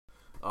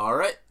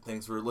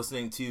Thanks for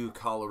listening to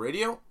Kaala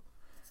Radio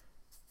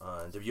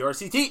on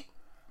WRCT.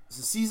 This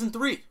is season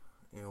 3.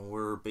 You know,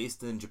 we're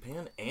based in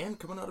Japan and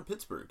coming out of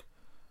Pittsburgh.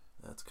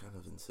 That's kind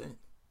of insane.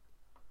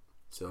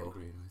 So,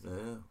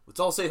 yeah. Let's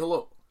all say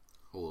hello.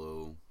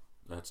 Hello.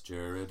 That's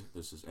Jared.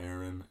 This is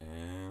Aaron.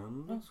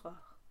 And... Bonsoir.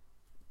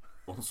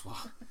 Bonsoir.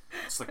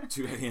 It's like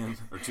 2 a.m.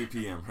 or 2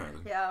 p.m. rather.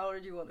 Yeah, I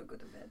already want to go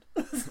to bed.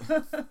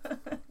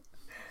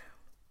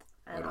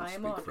 And I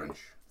am Audrey. French.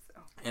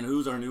 So. And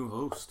who's our new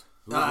host?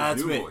 Who's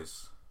that's new me.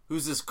 Voice?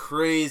 Who's this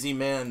crazy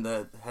man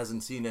that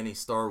hasn't seen any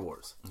Star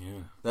Wars?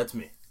 Yeah. That's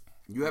me.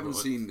 You haven't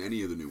seen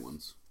any of the new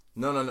ones?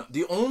 No.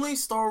 The only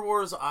Star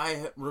Wars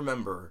I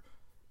remember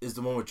is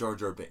the one with Jar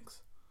Jar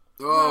Binks.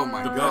 Oh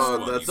my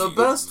god, that's the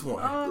best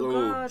one.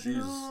 Oh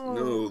jeez,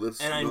 no,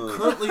 that's. And I'm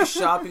currently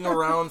shopping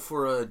around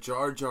for a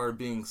Jar Jar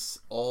Binks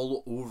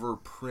all over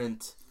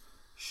print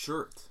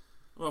shirt.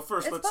 Well,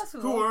 first,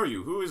 who are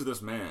you? Who is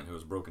this man who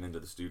has broken into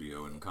the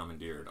studio and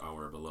commandeered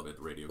our beloved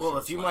radio show? Well,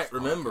 if you might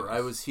remember,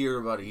 I was here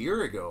about a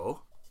year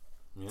ago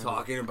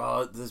talking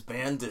about this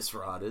band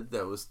Disrotted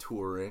that was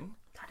touring.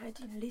 God, I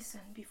didn't listen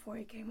before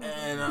he came over.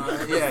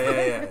 And,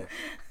 yeah.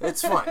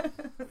 It's fine.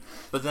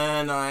 But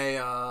then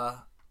I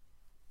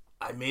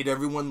made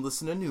everyone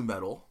listen to nu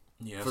metal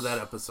for that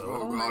episode.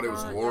 Oh god, it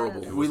was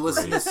horrible. We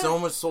listened to so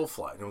much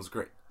Soulfly, and it was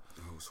great.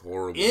 It was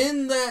horrible.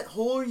 In that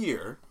whole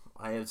year,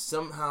 I have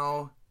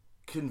somehow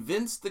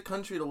convinced the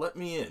country to let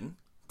me in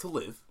to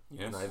live.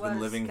 Yes. And I've been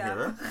living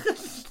here.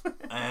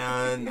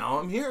 And now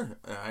I'm here.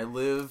 I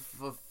live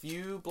a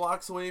few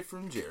blocks away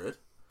from Jared.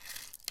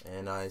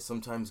 And I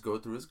sometimes go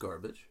through his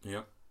garbage.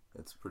 Yep.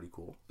 That's pretty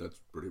cool.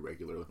 That's pretty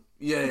regular.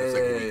 Yeah. It's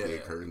like a weekly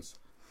occurrence.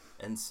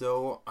 And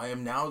so I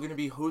am now going to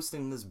be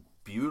hosting this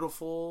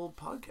beautiful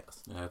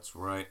podcast. That's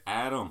right.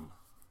 Adam.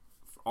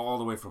 All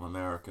the way from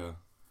America.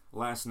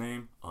 Last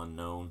name,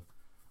 unknown.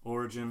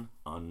 Origin,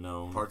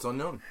 unknown. Parts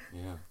unknown.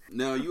 Yeah.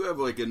 Now, you have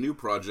like a new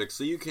project.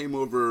 So you came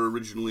over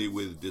originally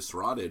with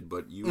Disrotted,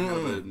 but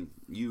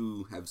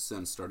you have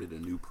since started a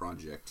new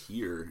project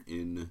here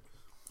in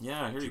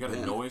Yeah, I hear Japan. You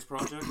got a noise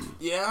project?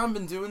 Yeah, I've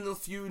been doing a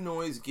few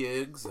noise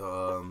gigs.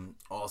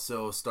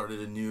 Also started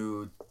a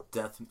new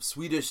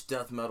Swedish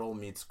death metal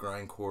meets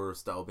grindcore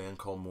style band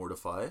called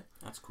Mortify.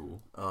 That's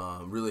cool.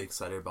 Really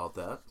excited about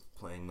that.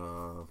 Playing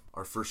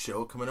our first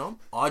show coming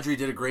up. Audrey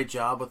did a great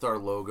job with our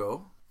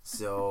logo.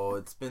 So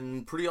it's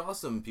been pretty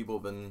awesome. People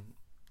have been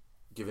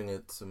giving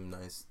it some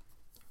nice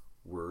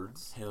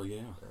words. Hell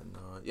yeah.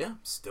 And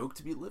stoked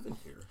to be living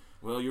here.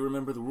 Well, you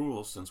remember the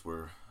rules since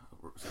we're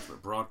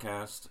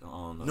broadcast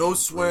on the no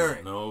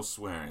swearing. No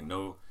swearing.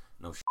 No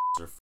or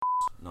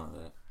none of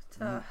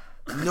that.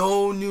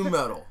 No nu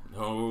metal.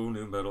 No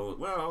nu metal.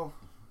 Well,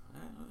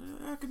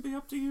 that could be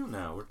up to you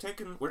now. We're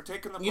taking the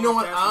podcast. You know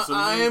what?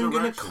 I am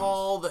going to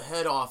call the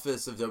head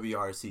office of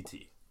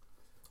WRCT.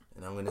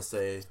 And I'm going to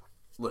say,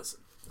 listen.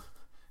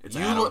 It's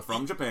Adam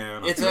from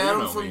Japan. It's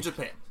Adam from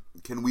Japan.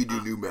 Can we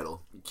do nu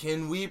metal?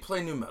 Can we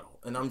play nu metal?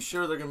 And I'm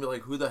sure they're going to be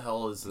like, who the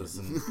hell is this?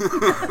 And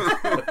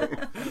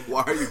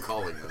why are you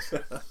calling us?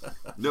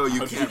 No,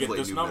 you can't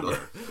play nu metal.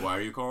 Why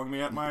are you calling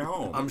me at my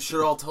home? I'm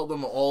sure I'll tell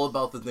them all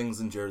about the things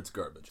in Jared's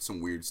garbage.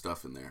 Some weird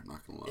stuff in there, I'm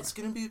not going to lie. It's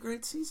going to be a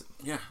great season.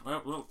 Yeah,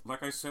 well,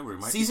 like I said, we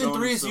might Season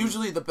 3 is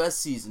usually the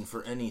best season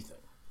for anything.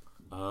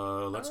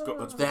 Let's go.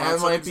 Let's that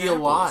might be a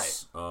lie.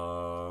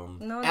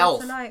 No, Alf.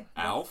 that's a lie.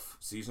 Alf,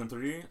 season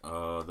 3,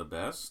 the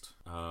best.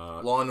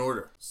 Law and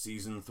Order,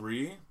 season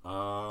 3.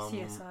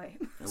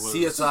 CSI.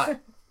 CSI.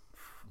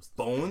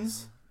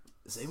 Bones.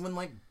 Does anyone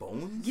like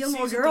Bones?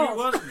 Gilmore Season Girls. 3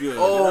 was good.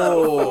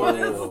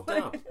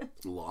 Oh.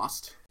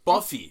 Lost.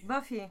 Buffy.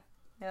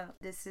 Yeah,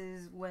 this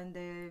is when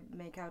they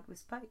make out with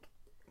Spike.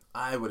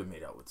 I would have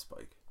made out with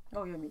Spike.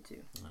 Oh yeah, me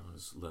too.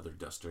 His leather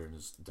duster and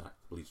his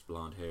bleached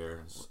blonde hair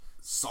and his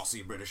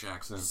saucy British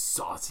accent.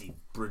 Saucy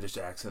British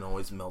accent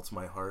always melts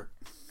my heart.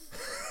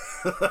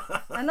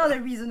 Another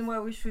reason why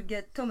we should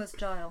get Thomas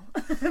Giles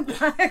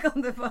back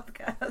on the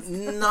podcast.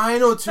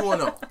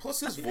 90210. Plus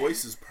his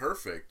voice is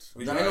perfect.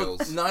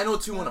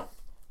 90210.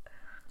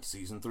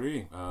 Season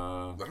 3.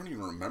 I don't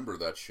even remember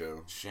that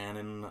show.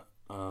 Shannon,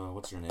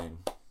 what's her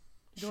name?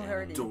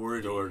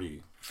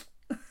 Doherty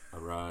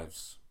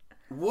arrives.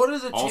 What are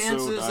the Also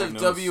chances of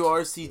diagnosed.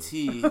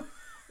 WRCT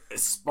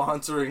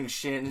sponsoring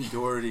Shannon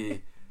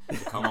Doherty to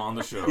come on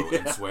the show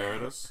and swear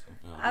at us?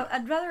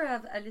 I'd rather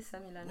have Alyssa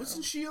Milano.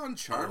 Wasn't she on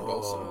Charmed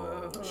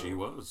also? She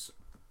was.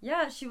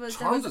 Yeah, she was.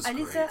 Charmed That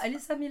was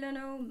Alyssa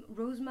Milano,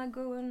 Rose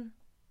McGowan,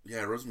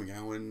 Yeah, Rose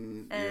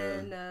McGowan.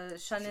 and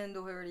Shannon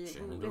Doherty.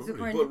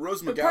 But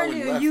Rose McGowan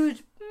apparently a left.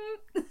 huge.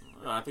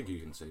 I think you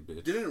can say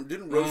bitch.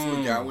 Didn't Rose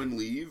McGowan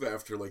leave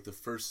after like the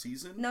first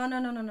season?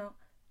 No.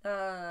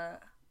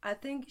 I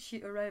think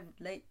she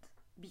arrived late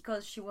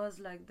because she was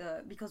like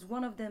because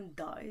one of them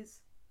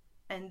dies,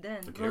 and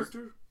then The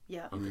character?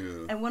 Yeah. Okay.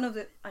 Yeah. And one of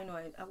the I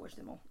watched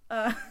them all.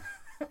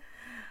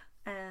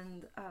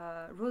 And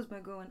Rose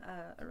McGowan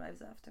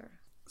arrives after.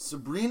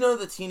 Sabrina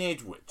the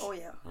Teenage Witch. Oh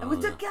yeah. Oh, And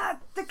with yeah.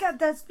 the cat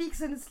that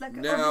speaks and it's like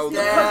Now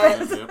obviously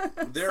that- a puppet.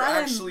 Yep. They're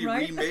Silent, actually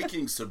right?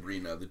 remaking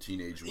Sabrina the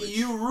Teenage Witch.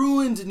 You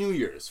ruined New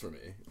Year's for me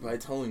by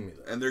telling me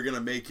that. And they're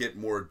gonna make it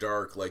more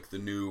dark, like the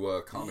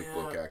new comic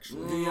book.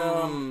 Actually,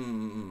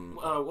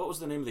 What was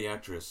the name of the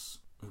actress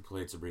who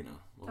played Sabrina?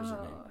 What was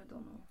her name? I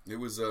don't know. it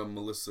was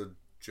Melissa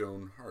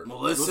Joan Hart.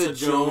 Melissa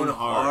Joan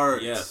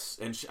Hart. Yes,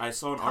 and I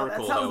saw an Oh,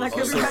 article that sounds like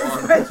was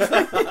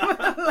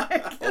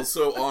everybody's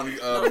Also on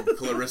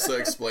Clarissa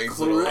Explains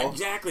It All.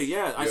 Exactly,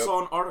 yeah. I Yep.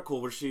 saw an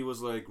article where she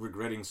was like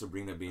regretting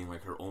Sabrina being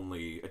like her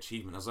only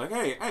achievement. I was like,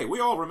 hey, we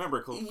all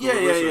remember Clarissa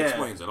yeah.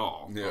 Explains It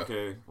All. Yeah.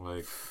 Okay,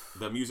 like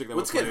the music that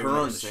Let's was get playing her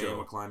when on the Sam show.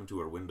 would climb into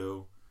her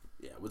window.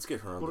 Yeah, let's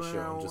get her on the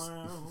show and just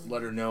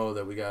let her know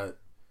that we got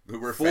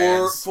We're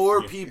fans.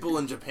 four people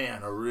in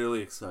Japan are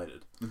really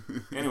excited.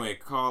 Anyway,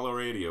 Kaala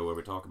Radio, where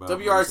we talk about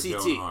WRCT. Melissa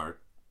Joan Hart.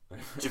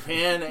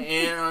 Japan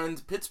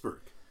and Pittsburgh.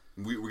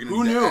 We're gonna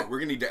Who need knew? we're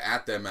gonna need to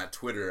at them at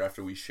Twitter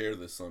after we share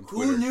this on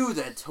Twitter. Who knew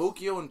that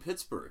Tokyo and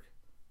Pittsburgh,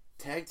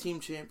 tag team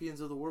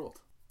champions of the world,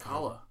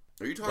 Kaala.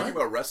 Are you talking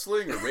about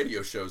wrestling or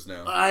radio shows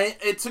now?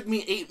 It took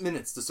me 8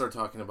 minutes to start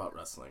talking about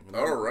wrestling.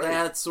 All right.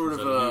 That's sort Is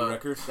of that a new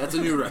record? That's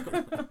a new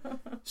record.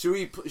 Should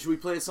we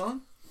play a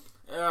song?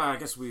 I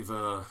guess we've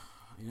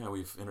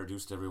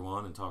introduced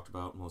everyone and talked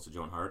about Melissa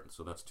Joan Hart,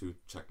 so that's 2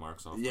 check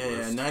marks off. Yeah, the yeah,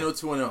 list.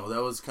 90210.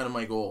 That was kind of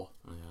my goal.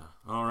 Yeah.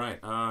 All right.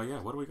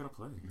 What are we gonna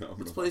play? No, I'm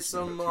Let's gonna play watch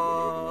some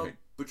 90210 tonight.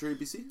 Butcher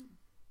ABC.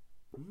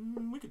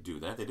 We could do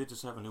that. They did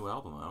just have a new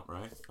album out,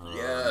 right?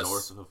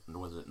 Yes.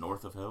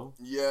 North of Hell?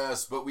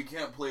 Yes, but we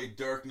can't play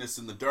Darkness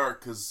in the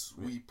Dark because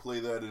we play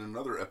that in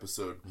another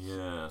episode.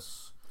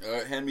 Yes.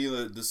 Hand me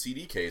the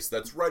CD case.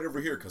 That's right over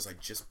here because I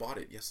just bought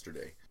it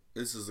yesterday.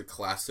 This is a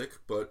classic,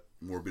 but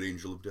Morbid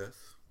Angel of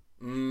Death.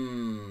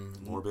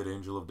 Morbid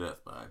Angel of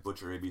Death by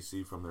Butcher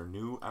ABC from their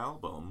new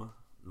album,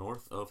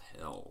 North of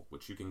Hell,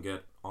 which you can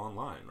get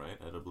online, right?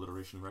 At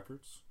Obliteration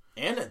Records?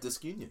 And at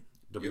Disc Union.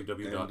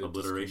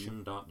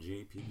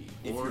 www.obliteration.jp.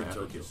 If or you're in at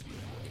Tokyo.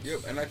 Yep,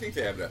 and I think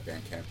they have it at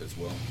Bandcamp as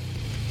well.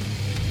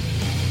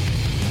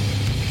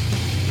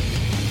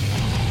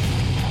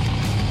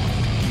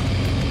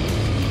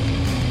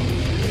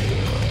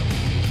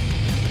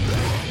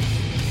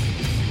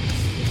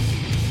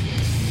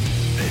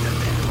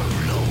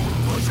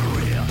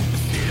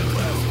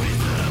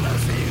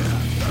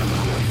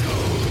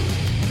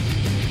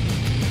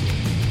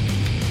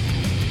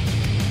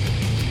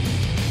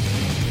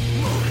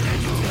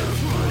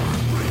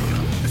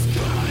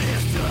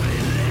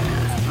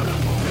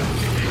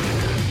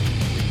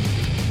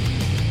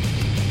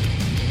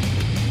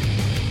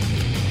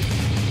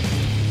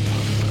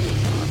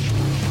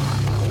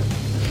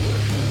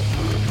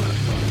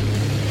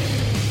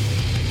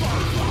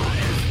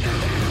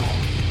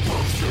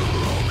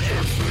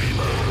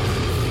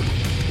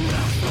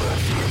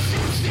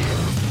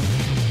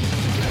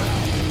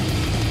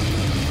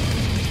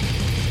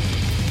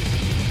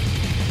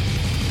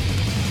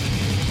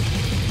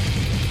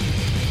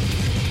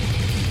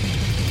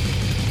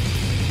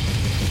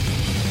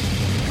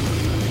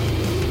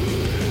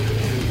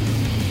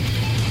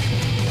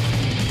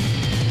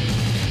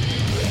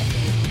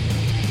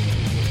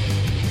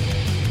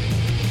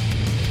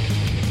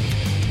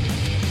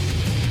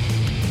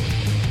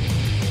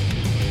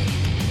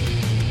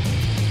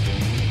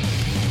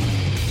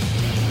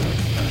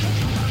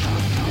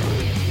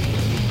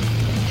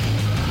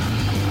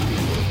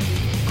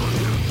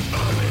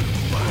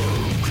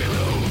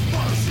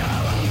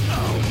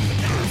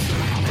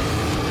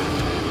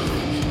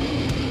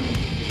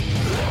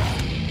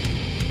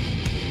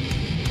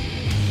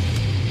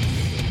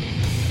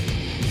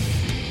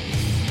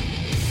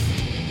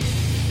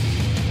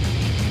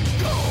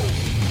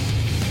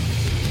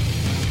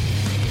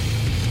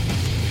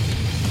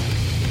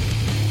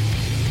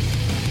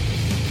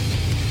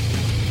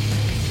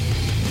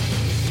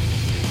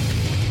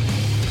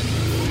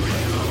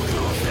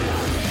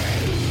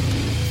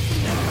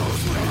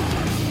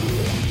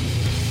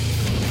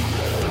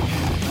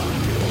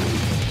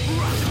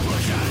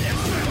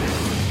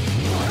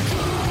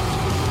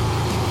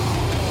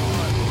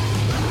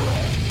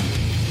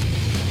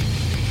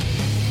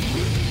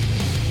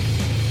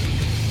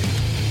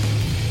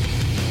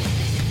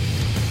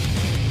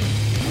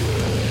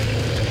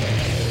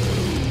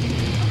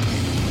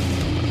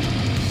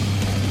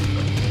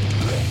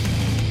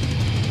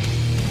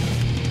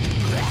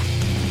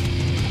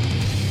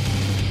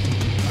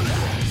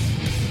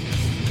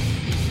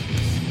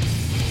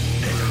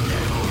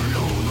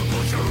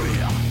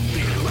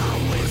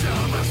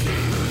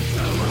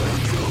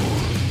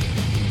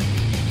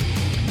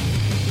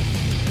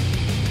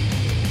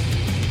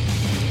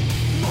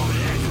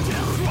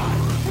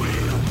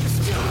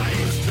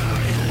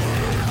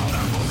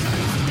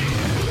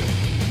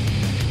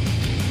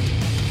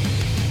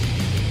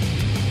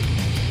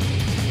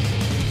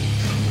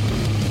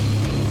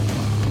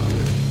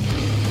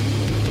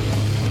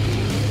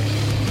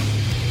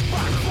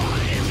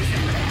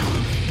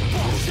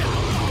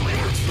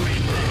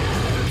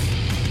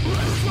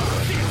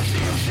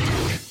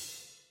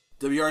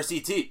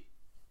 WRCT.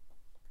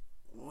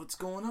 what's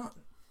going on?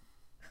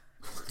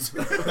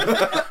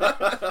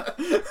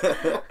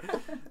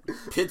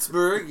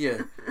 Pittsburgh,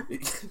 yeah.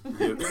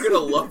 You're gonna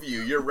love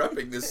you. You're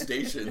repping this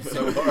station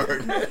so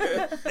hard.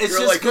 It's You're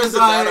just like, who's because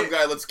this Adam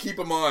guy? Let's keep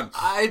him on.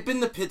 I've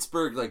been to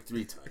Pittsburgh like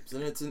 3 times,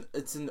 and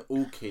it's an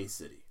okay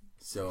city.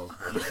 So,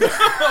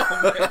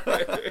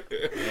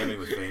 Miami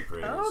with faint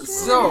praise. Okay.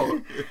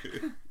 so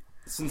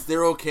since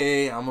they're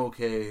okay, I'm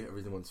okay.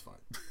 Everyone's fine.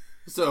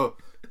 So,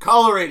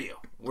 Kaala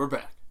Radio, we're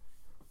back.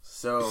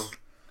 So.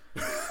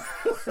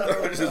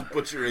 Just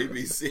Butcher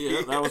ABC.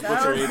 Yeah, that was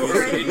That Butcher was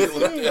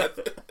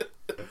ABC.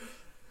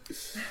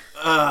 crazy.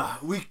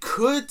 We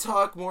could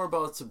talk more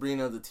about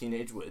Sabrina the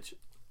Teenage Witch.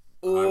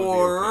 I would be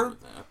Or, okay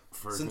with that.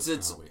 since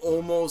it's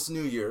almost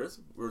New Year's,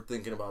 we're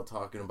thinking about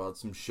talking about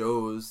some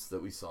shows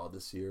that we saw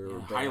this year. Or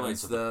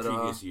highlights of the that,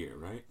 previous year,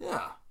 right?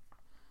 Yeah.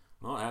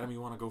 Well, Adam, you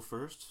want to go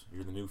first?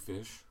 You're the new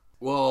fish.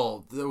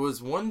 Well, there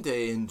was one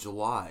day in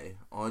July,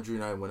 Audrey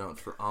and I went out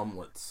for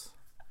omelets.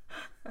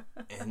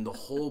 And the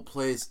whole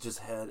place just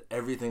had,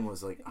 everything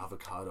was like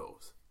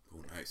avocados.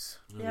 Oh, nice.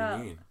 What do Yeah.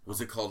 you mean? Was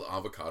it called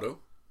avocado?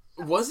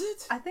 Was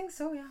it? I think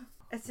so, yeah.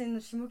 It's in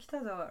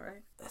Shimokitazawa,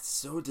 right? That's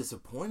so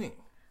disappointing.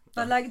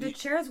 But like the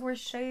chairs were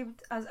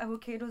shaped as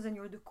avocados and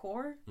you're the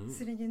core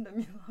sitting in the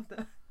middle of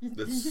the... You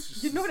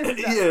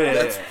noticed that? Yeah.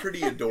 That's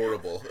pretty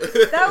adorable.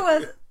 That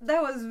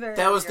was very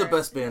That was the weird.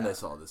 best band I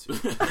saw this year.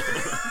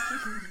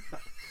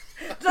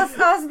 Just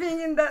us being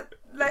in that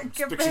like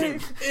cafe,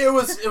 It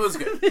was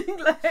good. being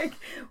like,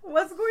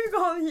 what's going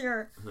on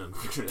here? And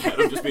then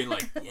Adam just being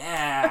like,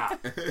 "Yeah,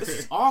 this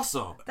is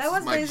awesome. That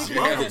was my basically I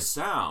love jam. it. this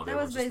sound." That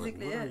Everyone's was just like,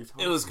 basically "What are it. you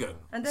talking It was about?" good.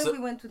 And then So- we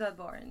went to that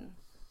bar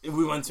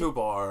We went to a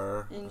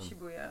bar. in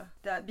Shibuya.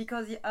 That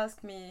because he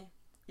asked me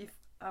if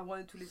I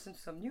wanted to listen to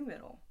some new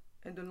metal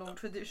in the long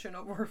tradition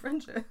of our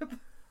friendship.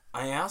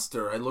 I asked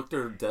her, I looked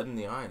her dead in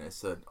the eye and I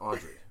said,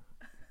 Audrey,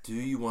 do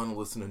you want to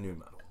listen to new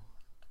metal?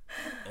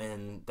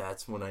 And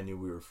that's when I knew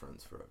we were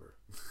friends forever.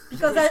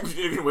 Because You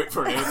didn't even wait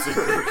for an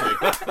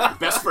answer. Like,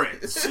 best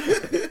friends.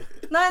 and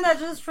I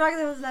just tracked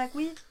it. I was like,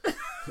 we.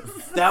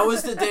 That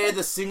was the day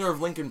the singer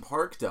of Linkin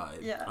Park died.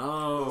 Yeah.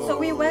 Oh. So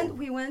we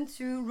went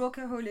to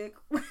Rockaholic,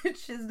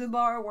 which is the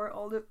bar where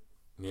all the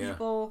Yeah.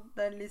 people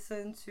that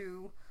listen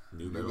to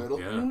New metal? metal.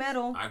 Yeah. new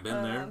metal. I've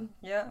been there.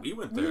 Yeah. We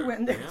went We there.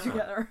 went there Yeah.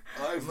 together.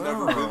 I've No.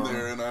 never been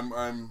there, and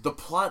I'm The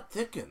plot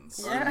thickens.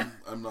 Yeah.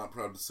 I'm not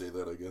proud to say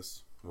that. I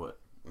guess What?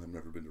 I've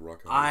never been to Rock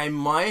Island. I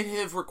might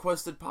have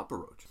requested Papa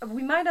Roach.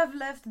 We might have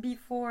left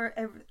before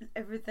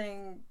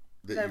everything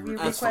that you we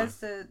That's fine.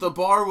 requested. The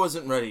bar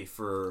wasn't ready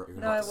for. You're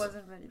No, gonna I have to-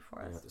 wasn't ready for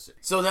you're gonna us. have to say.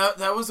 So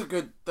that was a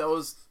good. There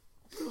was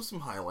some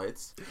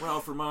highlights.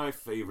 Well, for my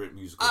favorite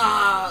musical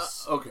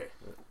bands, Okay.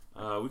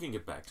 we can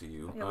get back to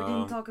you. Yeah, we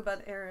didn't talk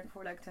about Aaron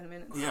for like 10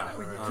 minutes. yeah,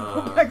 We need to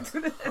uh, go back to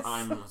this.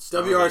 I'm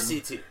starting-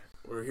 WRCT.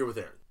 We're here with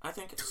Aaron. I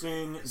think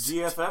seeing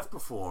GFF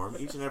perform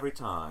each and every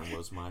time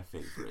was my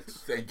favorite.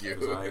 Thank you.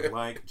 Because I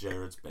like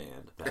Jared's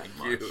band that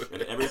much. you.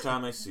 And every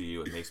time I see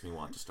you, it makes me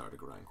want to start a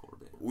grindcore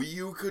band. Well,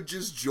 you could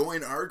just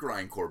join our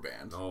grindcore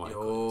band. No, I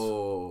couldn't.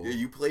 Yo. Yeah,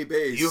 you play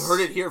bass. You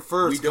heard it here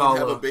first, We don't Kaala.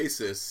 have a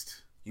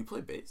bassist. You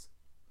play bass?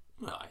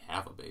 Well, I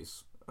have a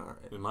bass.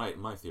 Alright. In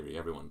my theory,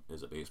 everyone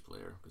is a bass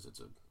player because it's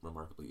a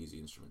remarkably easy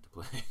instrument to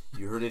play.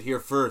 You heard it here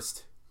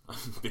first.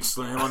 Big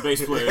slam on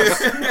bass players.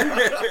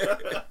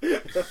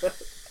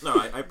 No,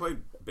 I played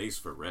bass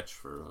for Wretch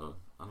for,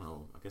 I don't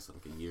know, I guess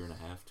like a year and a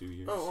half, 2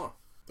 years. Oh, wow.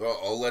 Well,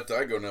 I'll let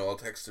Di go now. I'll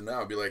text him now.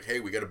 I'll be like, hey,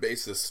 we got a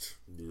bassist.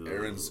 Ew.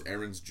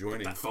 Aaron's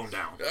joining. That phone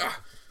down.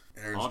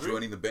 Aaron's Audrey?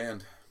 joining the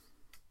band.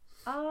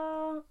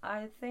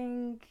 I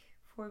think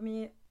for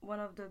me, one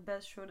of the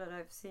best show that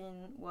I've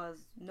seen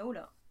was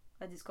Nola.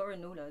 I discovered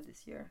Nola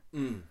this year.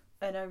 Mm.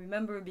 And I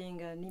remember being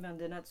Niman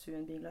Denatsu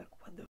and being like,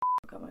 what the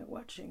am I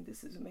watching?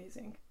 This is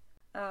amazing.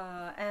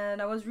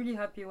 And I was really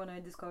happy when I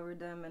discovered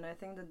them. And I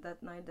think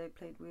that night they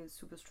played with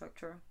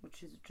Superstructure,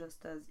 which is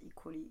just as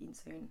equally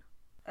insane.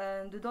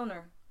 And The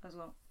Donor as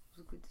well. It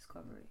was a good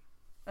discovery.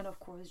 And of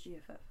course,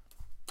 GFF.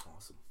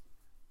 Awesome.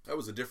 That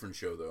was a different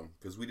show though,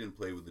 because we didn't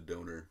play with the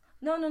donor.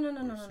 No.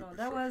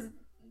 That was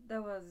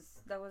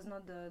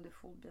not the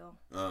full bill.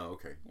 Oh,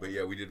 okay. But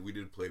yeah, we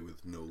did play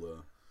with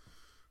Nola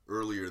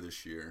earlier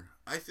this year.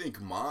 I think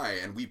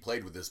and we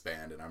played with this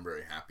band, and I'm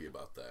very happy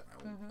about that.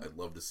 I'd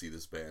love to see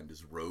this band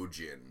is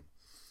Rojin,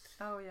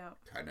 Oh yeah.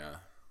 kind of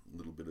a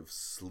little bit of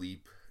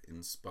sleep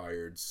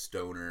inspired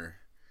stoner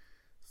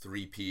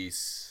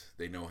 3-piece.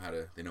 They know how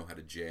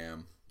to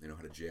jam. They know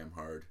how to jam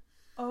hard.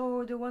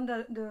 Oh,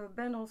 the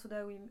band also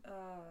that we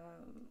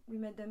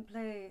made them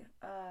play.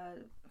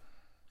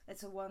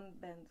 It's a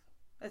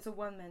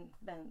one man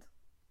band.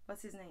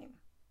 What's his name?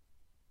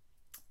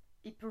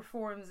 He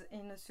performs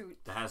in a suit.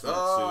 The hazmat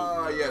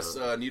Oh, suit.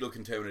 yes, needle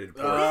contaminated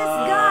pork.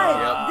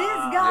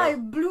 This guy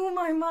blew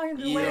my mind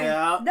away.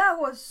 Yeah. That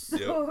was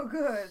so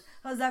good.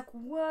 I was like,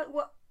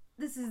 what?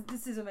 this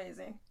is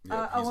amazing.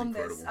 Yeah, I he's want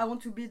incredible. this. I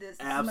want to be this.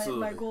 This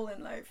Absolutely. is my goal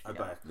in life. I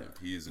back Yeah, that.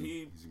 he's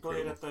He incredible.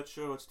 played at that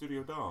show at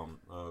Studio Dome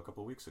a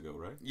couple of weeks ago,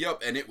 right?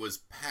 Yep, and it was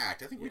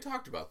packed. I think we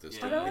talked about this.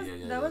 Yeah. But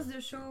didn't that was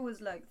the show was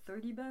like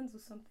 30 bands or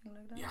something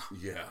like that. Yeah. we?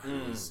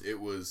 Yeah, it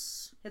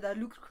was Yeah, that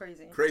looked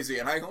crazy. crazy,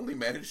 and I only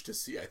managed to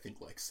see I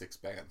think like 6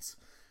 bands.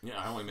 Yeah,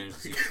 I only managed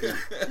to see two.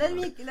 let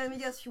me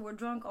guess, you were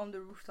drunk on the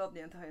rooftop the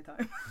entire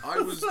time. I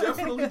was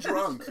definitely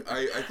drunk.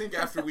 I think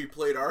after we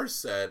played our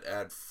set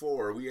at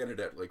 4, we ended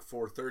at like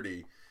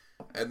 4:30,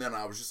 and then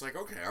I was just like,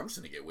 okay, I'm just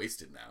gonna get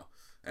wasted now,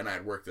 and I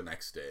had work the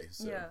next day.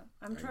 So Yeah,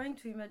 I'm trying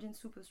to imagine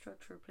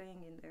Superstructure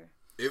playing in there.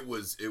 It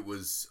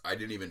was. I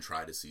didn't even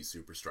try to see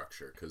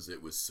Superstructure because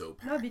it was so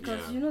packed. No,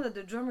 because Yeah. you know that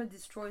the drummer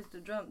destroys the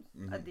drums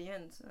at the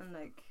end, and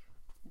like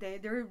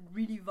they're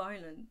really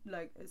violent.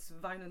 Like it's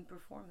violent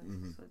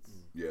performance. So it's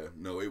Yeah,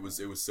 no, it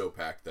was so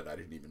packed that I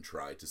didn't even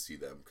try to see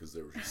them because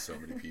there were just so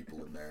many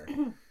people in there.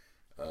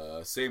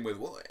 Same with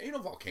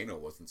Anal Volcano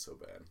wasn't so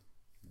bad.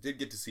 Did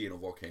get to see Anal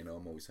Volcano.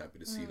 I'm always happy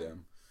to see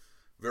them.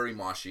 Very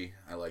moshy.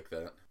 I like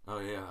that. Oh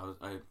yeah,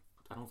 I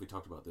don't know if we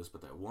talked about this,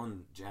 but that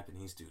one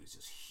Japanese dude is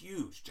just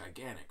huge,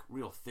 gigantic,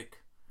 real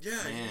thick. Yeah,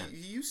 Man. he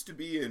used to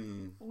be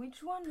in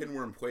which one?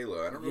 Pinworm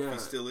Puebla. I don't know if he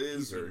still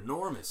is he's or.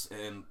 enormous,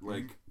 and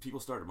like people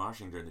started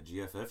moshing during the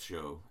GFF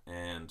show,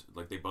 and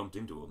like they bumped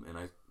into him, and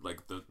I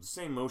like the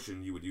same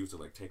motion you would use to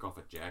like take off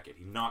a jacket.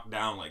 He knocked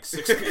down like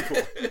 6 people.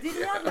 Did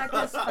he have like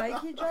a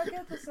spiky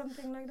jacket or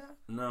something like that?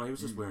 No, he was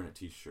just wearing a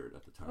t-shirt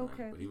at the time.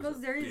 Okay, but he because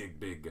was a there is-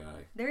 big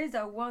guy. There is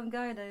that one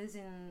guy that is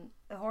in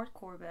a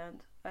hardcore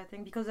band, I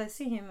think, because I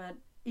see him at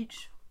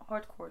each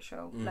hardcore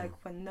show,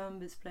 like when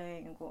Numb is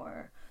playing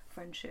or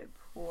Friendship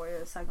or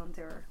Saigon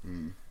Terror.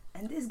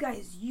 And this guy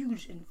is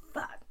huge and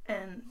fat,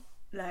 and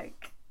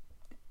like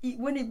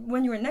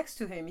when you're next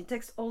to him, he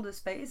takes all the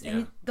space and he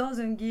Yeah.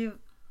 doesn't give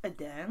a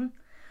damn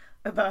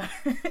about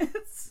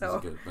it. So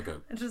He's like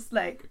a just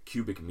like,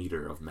 cubic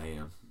meter of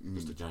man,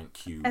 just a giant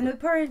cube. and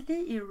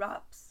apparently he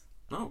raps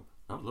No,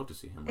 I would love to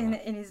see him. in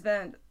rap. his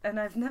band, and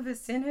I've never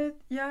seen it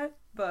yet,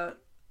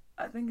 but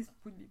I think it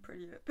would be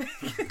pretty epic.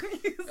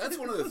 That's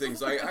one of the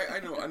things. I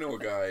know a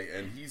guy,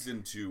 and he's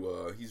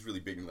into he's really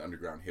big in the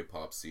underground hip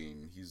hop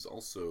scene. He's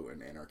also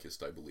an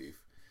anarchist, I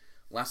believe.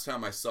 Last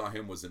time I saw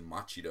him was in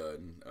Machida,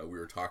 and we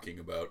were talking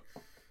about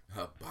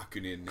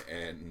Bakunin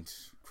and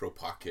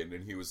Kropotkin,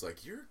 and he was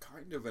like, "You're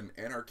kind of an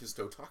anarchist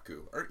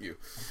otaku, aren't you?"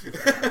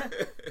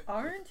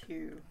 Aren't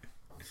you?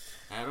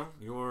 Adam,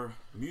 your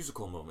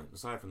musical moment,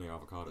 aside from the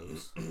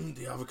avocados.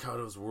 The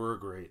avocados were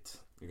great.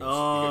 You're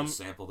gonna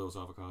sample those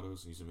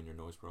avocados and use them in your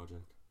noise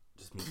project?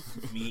 Just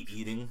me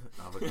eating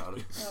avocado.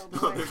 Oh, No,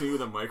 boy. there's me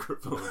with a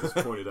microphone just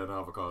pointed at an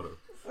avocado.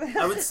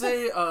 I would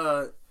say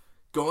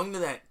going to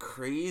that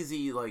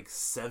crazy like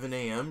 7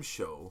 a.m.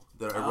 show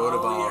that I wrote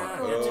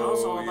about. Yeah, tell us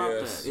all Oh, about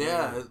yes. that.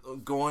 Yeah,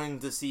 going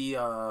to see it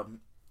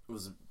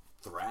was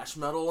thrash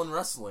metal and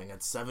wrestling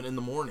at 7 in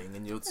the morning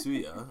in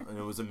Yotsuya, and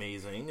it was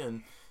amazing.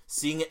 And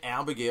seeing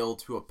Abigail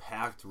to a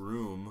packed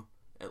room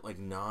at like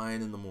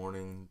 9 in the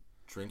morning,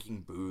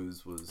 drinking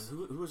booze was.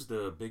 Who was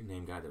the big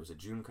name guy? That was it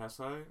Jun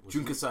Kasai?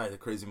 Jun Kasai, the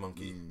crazy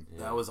monkey.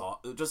 That was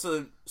just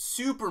a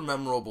super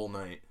memorable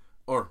night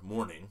or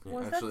morning.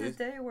 Was actually. that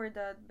the day where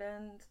that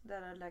band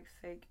that had like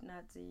fake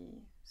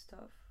Nazi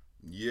stuff?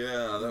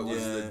 Yeah, that was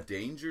Yeah. the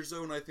Danger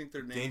Zone. I think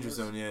their name. Danger was.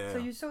 Zone, yeah. So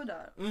you saw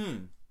that?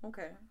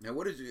 Okay. Now,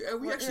 what did you?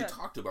 We Well, actually yeah.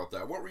 talked about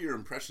that. What were your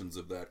impressions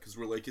of that? Because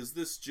we're like, is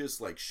this just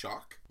like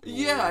shock?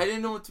 Yeah, I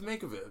didn't know what to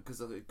make of it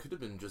because it could have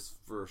been just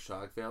for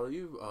shock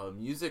value.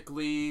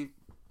 Musically,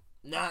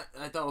 not.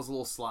 I thought it was a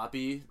little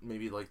sloppy.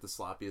 Maybe like the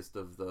sloppiest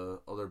of the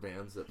other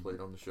bands that played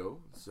on the show.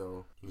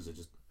 So, Was it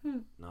just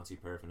Nazi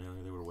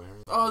paraphernalia they were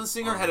wearing? the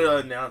singer had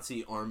a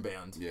Nazi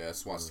armband. Yeah,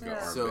 swastika Yeah.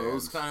 armbands. So it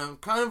was kind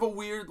of a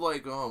weird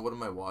like, oh, what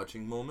am I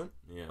watching moment.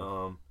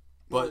 Yeah.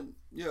 But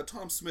yeah,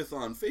 Tom Smith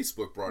on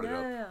Facebook brought it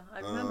up. Yeah. I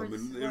remember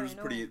this. And it was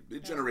pretty.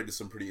 It generated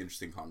some pretty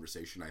interesting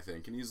conversation, I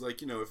think. And he's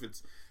like, if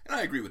it's, and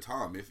I agree with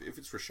Tom. If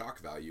it's for shock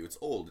value, it's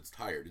old, it's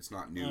tired, it's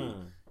not new,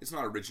 it's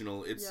not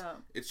original.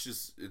 It's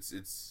just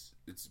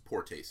it's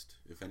poor taste,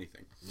 if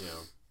anything.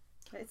 Yeah.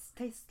 It's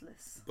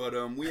tasteless. But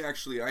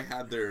I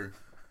had their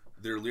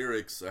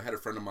lyrics. I had a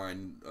friend of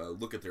mine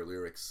look at their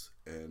lyrics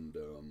and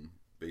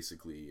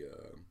basically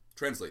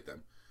translate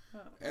them.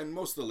 And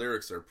most of the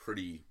lyrics are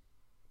pretty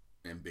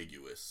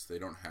ambiguous. They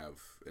don't have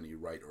any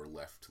right or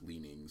left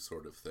leaning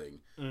sort of thing.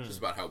 Just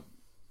about how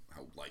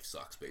life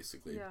sucks,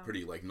 basically. Yeah.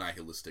 Pretty like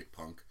nihilistic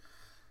punk.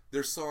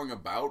 Their song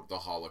about the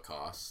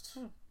Holocaust,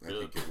 I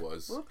think it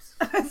was. Whoops.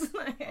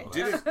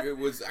 It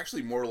was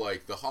actually more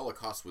like the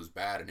Holocaust was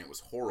bad and it was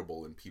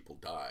horrible and people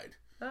died.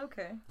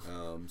 Okay.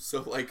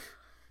 So like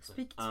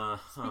Speaking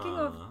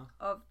Uh-huh.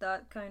 of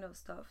that kind of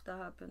stuff that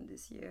happened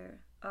this year,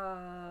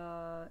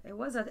 it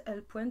was at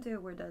El Puente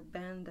where that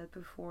band that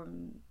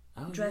performed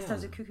dressed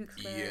as a Ku Klux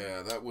Klan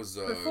yeah, that was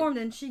performed,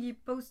 and Shiggy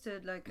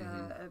posted like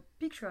a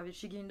picture of it.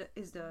 Shiggy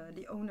is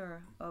the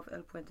owner of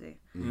El Puente,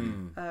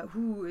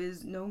 who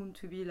is known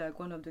to be like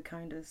one of the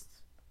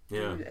kindest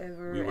dude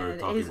ever. We were and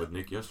talking with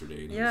Nick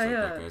yesterday, and he was like,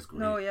 that guy's great.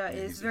 No, yeah, Yeah,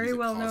 he's he's very a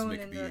well known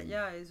cosmic in being.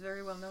 he's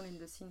very well known in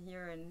the scene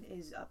here, and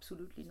is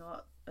absolutely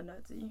not a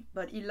Nazi.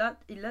 But he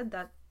let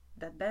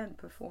that band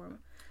perform,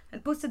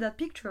 and posted that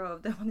picture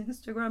of them on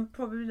Instagram,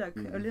 probably like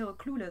a little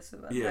clueless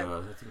about Yeah,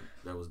 that. I think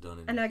that was done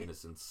in And, like,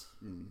 innocence.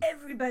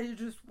 Everybody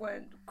just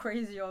went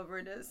crazy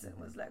over this and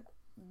was like,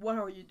 "What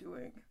are you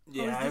doing?" How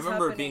Yeah, is I this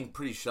remember happening? being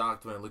pretty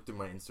shocked when I looked at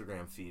my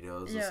Instagram feed. I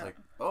was just Yeah. like,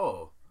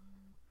 oh,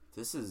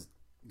 this is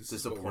This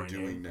is what we're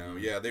disappointing. doing now.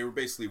 Yeah, they were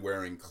basically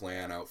wearing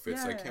Klan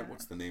outfits. I Yeah. can't.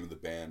 What's the name of the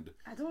band?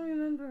 I don't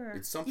remember.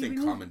 It's He something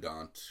removed-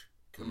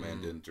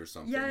 Commandant or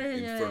something. Yeah,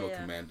 Infernal yeah.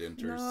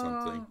 Commandant or No,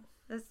 something.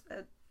 That's,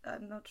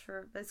 I'm not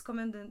sure. But it's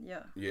Commandant,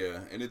 yeah.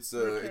 Yeah, and it's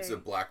a Okay.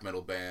 black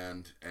metal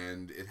band,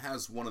 and it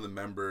has one of the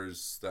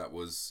members that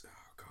was,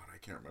 oh god, I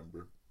can't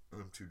remember.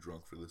 I'm too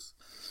drunk for this.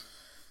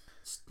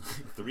 It's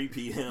 3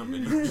 p.m.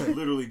 and you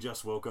literally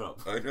just woke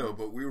up. I know,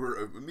 but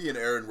me and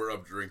Aaron were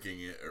up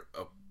drinking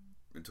up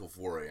until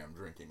 4 a.m.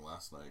 drinking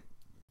last night.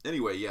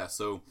 Anyway, yeah,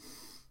 so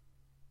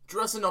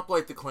Dressing up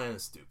like the Klan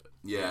is stupid.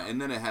 yeah,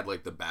 and then it had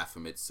like the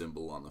Baphomet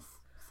symbol on the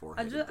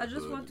forehead. I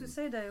just hood want to and-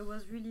 say that it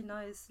was really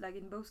nice, like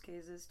in both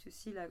cases, to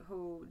see like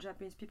how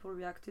Japanese people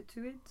reacted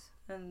to it,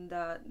 and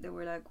that they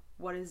were like,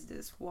 "What is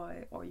this?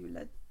 Why are you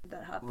let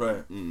that happen?"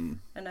 Right.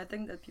 And I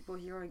think that people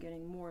here are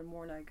getting more and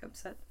more like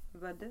upset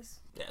about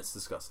this. Yeah, it's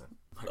disgusting.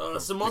 Like,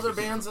 Some other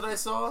bands that I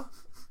saw.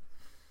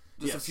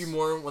 Just a Yes. few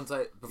more ones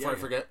before I Yeah.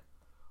 forget.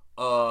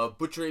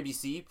 Butcher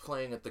ABC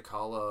playing at the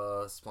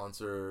Kaala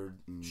sponsored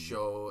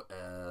show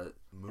at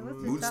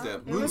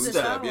Moonstep. It was the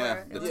Moonstep, tower. yeah,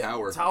 It the was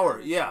tower. Tower,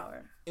 the yeah.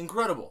 tower.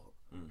 Incredible.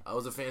 I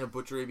was a fan of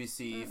Butcher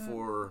ABC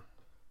for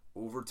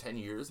over 10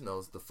 years, and that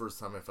was the first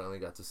time I finally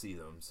got to see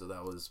them. So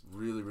that was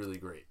really, really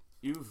great.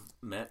 You've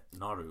met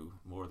Naru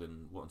more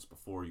than once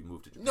before you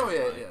moved to Japan. No, yeah.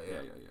 right?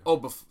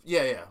 Oh,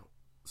 yeah.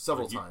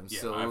 Several Like, you- times.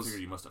 Yeah, So I it was,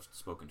 figured you must have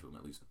spoken to him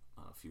at least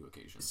on a few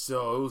occasions.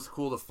 so it was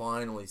cool to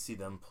finally see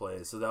them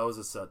play. So that was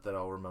a set that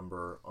I'll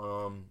remember.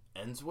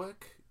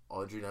 Enswick,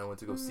 Audrey and I went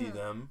to go see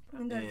them.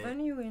 In that in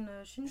venue in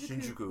Shinjuku.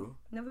 Shinjuku.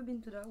 Never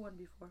been to that one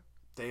before.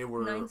 They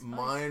were Nine Spice.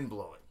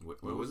 mind-blowing.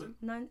 What was it?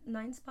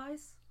 Nine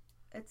Spice.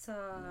 It's a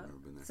never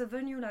been there. it's a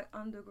venue like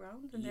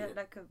underground, and they Yeah. had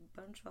like a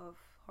bunch of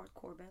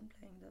hardcore band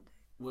playing that day.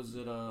 Was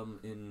it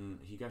in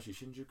Higashi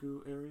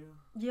Shinjuku area?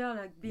 Yeah,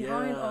 like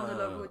behind all the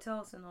love Yeah.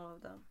 hotels and all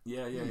of them.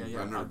 Yeah. I've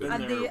never I've been been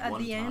At there the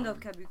one end of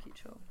time.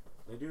 Kabukicho.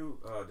 They do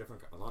a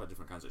lot of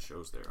different kinds of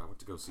shows there. I went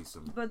to go see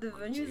some. But the like,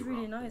 venue is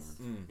really J-rock nice.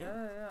 band.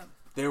 Yeah.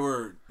 They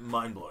were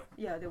mind-blowing.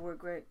 Yeah, they were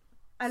great.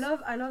 I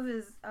love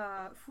his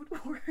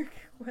footwork.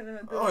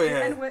 Oh,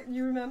 yeah. And what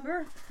you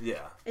remember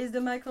Yeah. is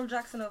the Michael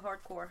Jackson of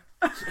hardcore.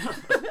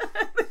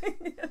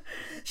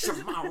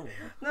 Shimao.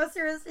 No,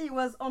 seriously, he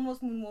was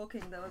almost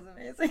moonwalking. That was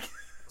amazing.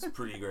 It's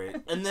pretty great.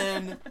 And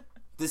then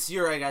this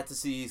year I got to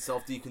see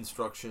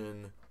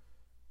Self-Deconstruction,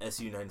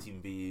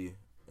 SU-19B,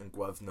 and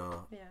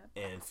Gwevna, Yeah.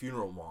 and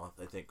Funeral Moth,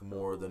 I think,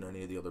 more than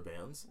any of the other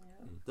bands.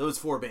 Yeah. Those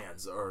 4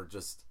 bands are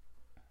just...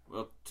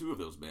 Well, 2 of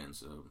those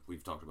bands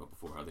we've talked about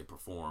before, how they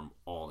perform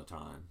all the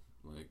time.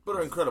 Like, But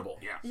are incredible.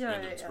 Yeah, Yeah,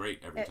 and yeah, it's yeah.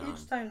 great every time.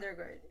 Each time they're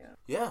great. Yeah.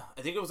 Yeah,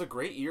 I think it was a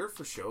great year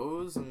for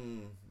shows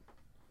and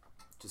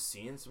just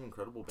seeing some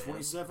incredible bands.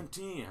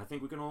 2017, I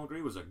think we can all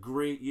agree, was a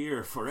great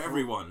year for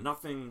everyone.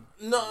 Nothing.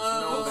 No,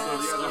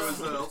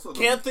 also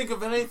can't think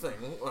of anything.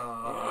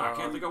 I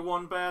can't think of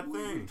one bad We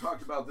thing.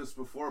 talked about this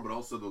before, but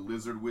also the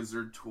Lizard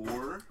Wizard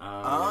tour.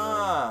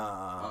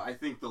 I I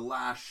think the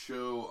last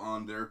show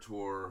on their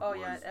tour Oh, was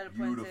yeah, at El Puente.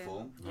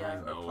 beautiful. Yeah.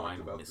 I've know, talked I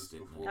about missed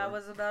this it, man. before. That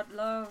was about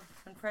love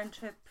and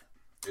friendship.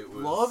 It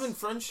was, Love and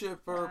friendship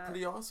are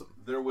pretty awesome.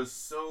 There was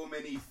so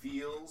many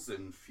feels,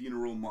 and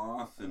Funeral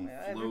Moth and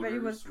Yeah, Floaters everybody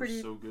was were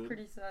so good.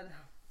 pretty sad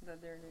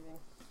that they're leaving.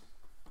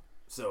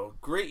 So,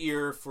 great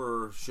year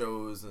for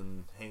shows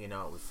and hanging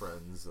out with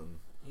friends. And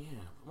Yeah,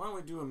 why don't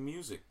we do a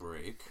music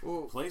break,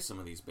 Well- play some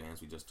of these bands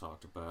we just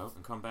talked about,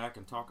 and come back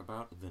and talk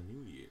about the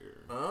new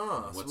year.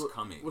 What's so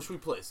coming? What should we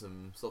play?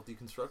 Some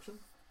Self-Deconstruction?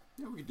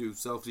 Yeah, we could do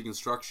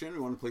Self-Deconstruction. We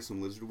want to play some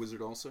Lizard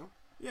Wizard also?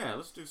 Yeah,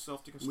 let's do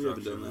Self-Deconstruction. We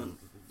haven't done that. and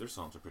their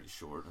songs are pretty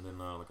short, and then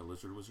like a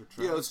Lizard Wizard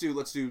track. Yeah, let's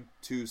do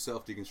 2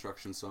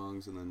 Self-Deconstruction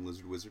songs and then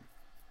Lizard Wizard.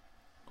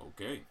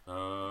 Okay,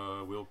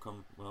 we'll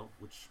come. Well,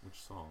 which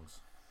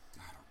songs?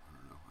 I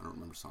don't know. I don't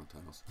remember song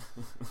titles.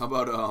 How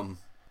about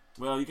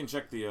Well, you can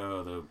check the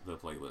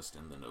playlist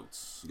and the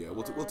notes. yeah,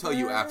 we'll tell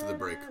you after the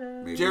break.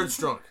 Maybe. Jared's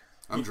drunk.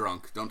 I'm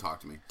drunk. Don't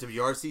talk to me.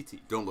 WRCT.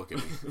 Don't look at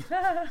me.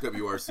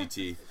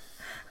 WRCT.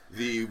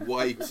 The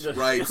white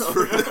rights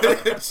for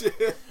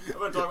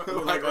I'm talking,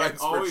 White I rights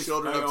for always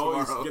children of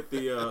always tomorrow. get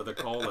the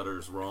call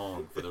letters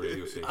wrong for the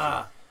radio station.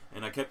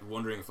 And I kept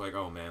wondering if, like,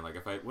 oh man,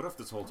 like, what if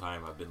this whole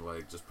time I've been,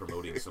 like, just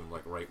promoting some,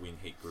 like, right-wing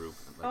hate group,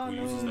 like,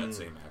 who uses that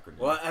same acronym?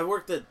 Well, I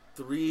worked at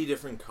 3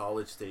 different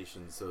college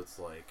stations, so it's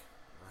like,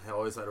 I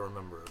always had to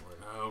remember. Like,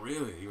 Oh,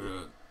 really? You were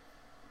a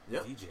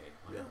Yep. DJ?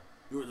 Wow. Yeah.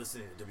 You were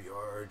listening to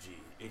WRG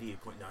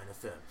 88.9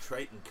 FM,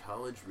 Triton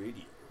College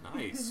Radio.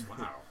 Nice.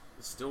 Wow.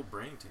 It's still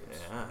brain tapes.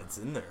 Yeah, it's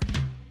in there.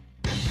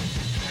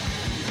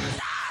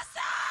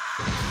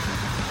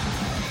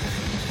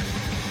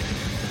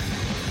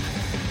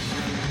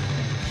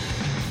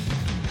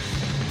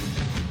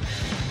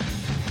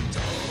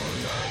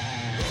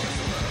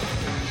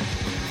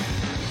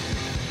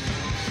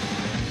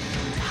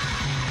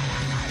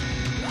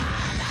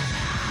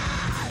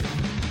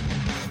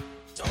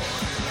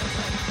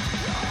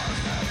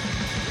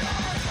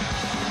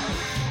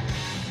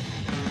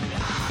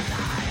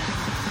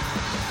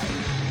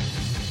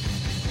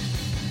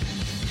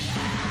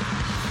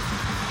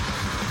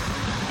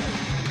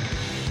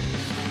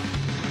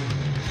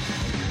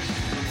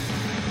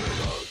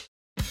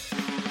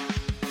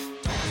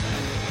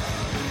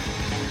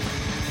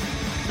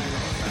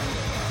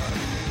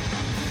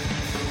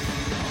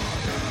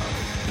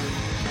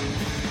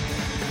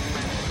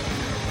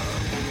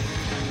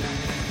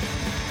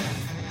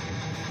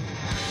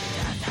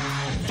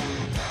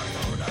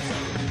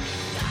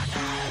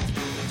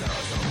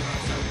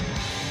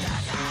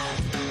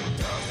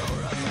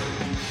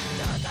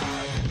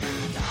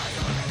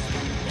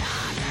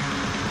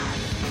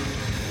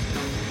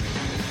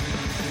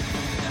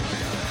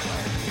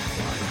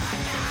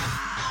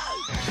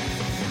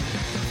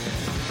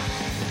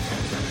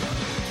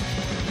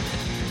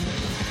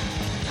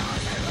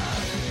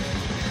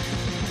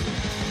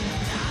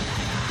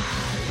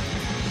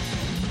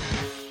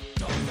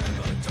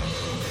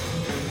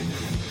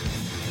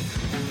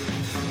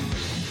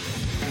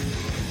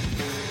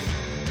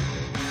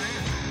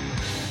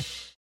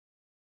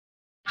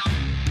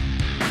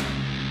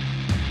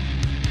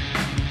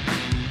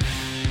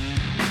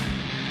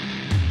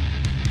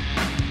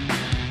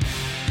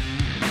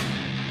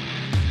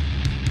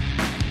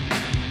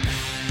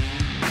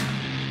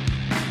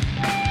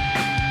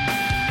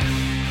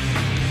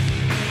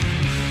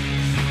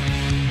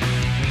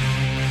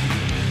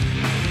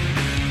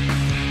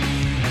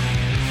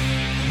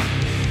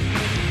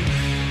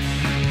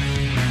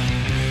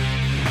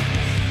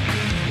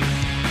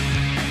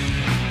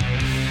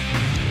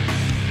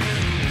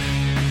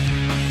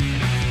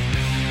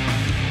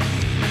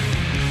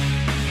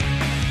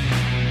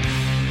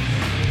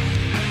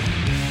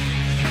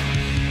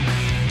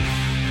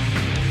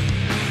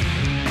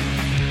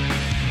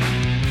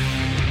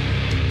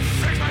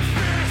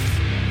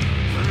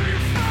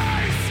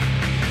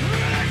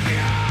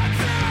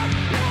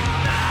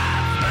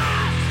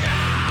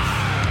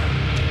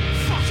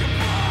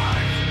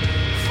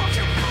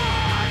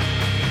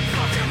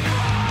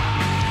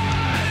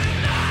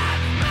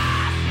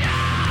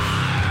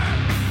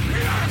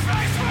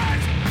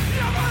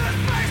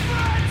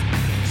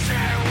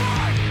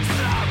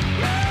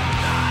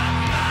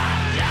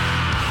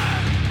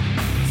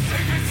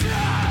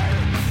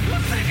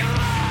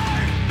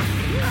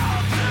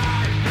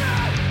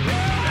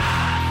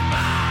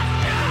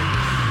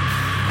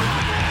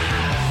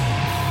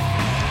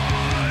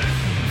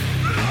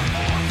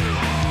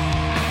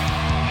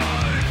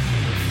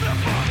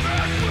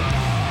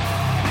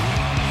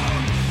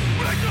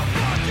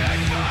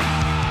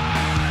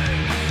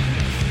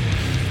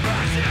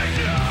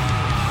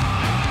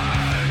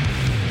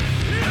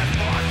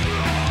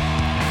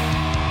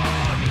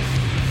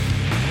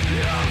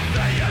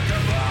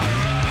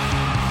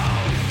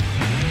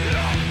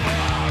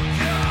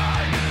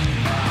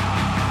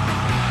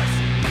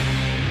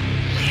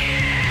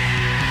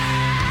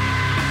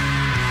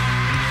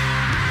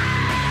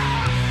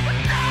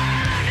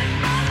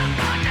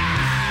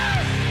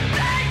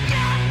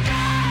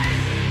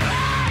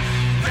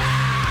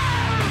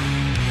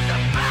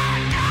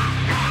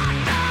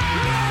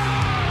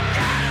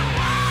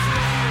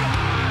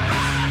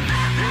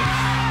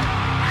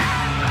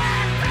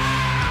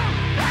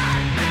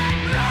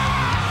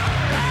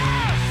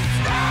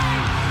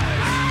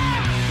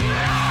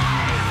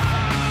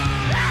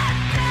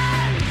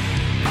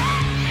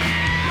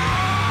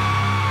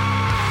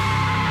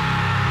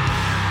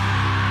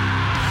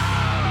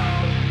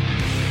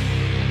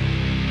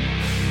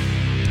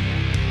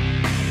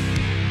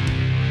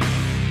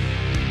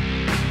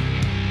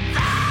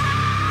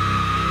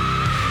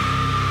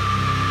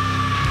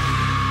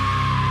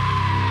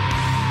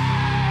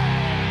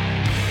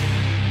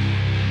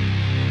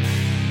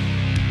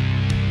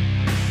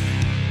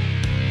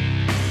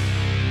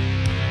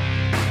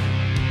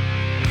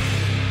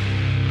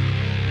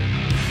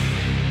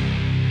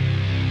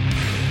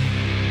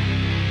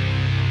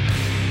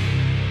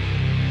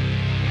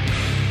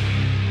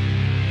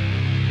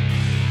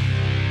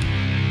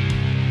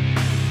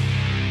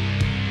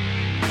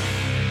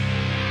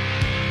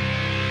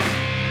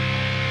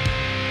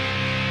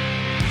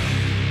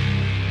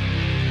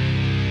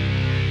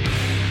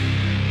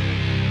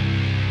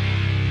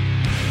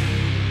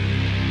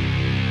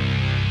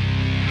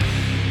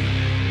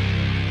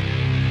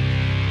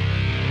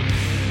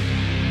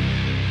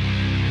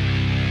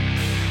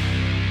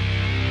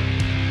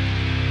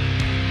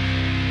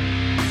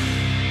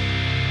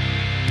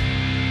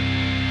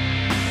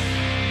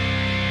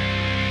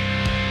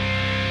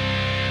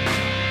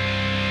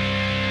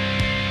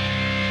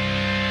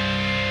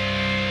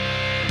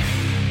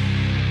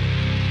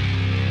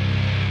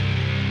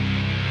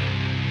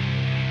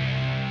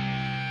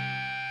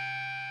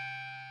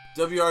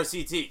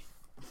 WRCT.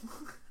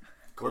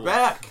 We're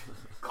back.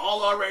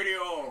 Kaala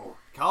Radio.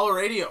 Kaala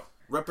Radio,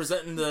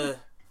 representing the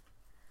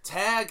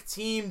tag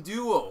team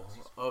duo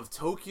of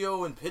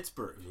Tokyo and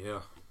Pittsburgh.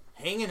 Yeah.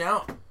 Hanging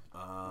out.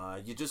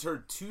 You just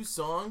heard 2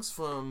 songs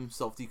from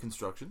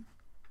Self-Deconstruction.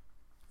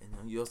 And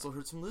now you also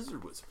heard some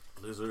Lizard Wizard.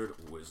 Lizard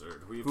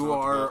Wizard. Who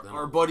are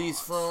our buddies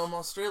from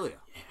Australia.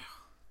 Yeah.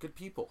 Good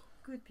people.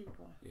 Good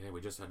people. Yeah, we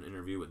just had an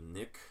interview with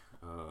Nick.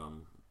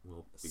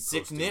 We'll be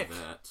Sick posting Nick.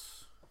 that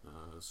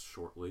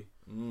shortly.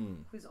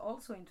 Who's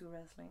also into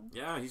wrestling.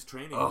 Yeah, he's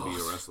training to be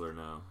a wrestler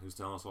now. He's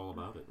telling us all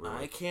about it.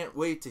 I can't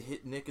wait to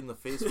hit Nick in the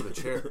face with a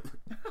chair.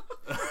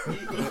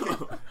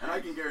 And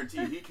I can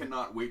guarantee he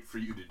cannot wait for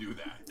you to do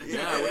that.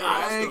 Yeah,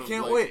 I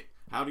can't wait.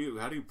 How do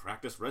you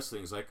practice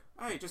wrestling? He's like,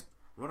 hey, just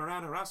run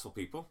around and wrestle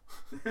people.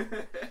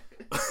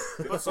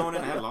 Put someone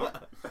in a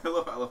headlock. I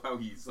love how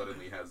he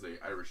suddenly has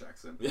a Irish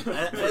accent.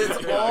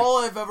 It's all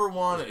I've ever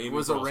wanted. Amy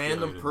Was a Cross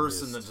random Canyon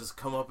person missed. that just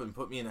come up and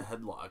put me in a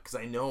headlock because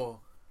I know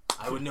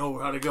I would know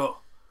how to go.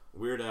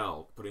 Weird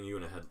Al putting you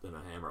in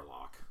a hammer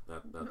lock.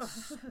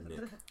 That's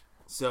Nick.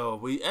 So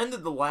we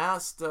ended the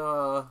last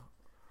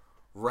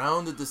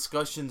round of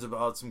discussions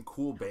about some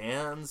cool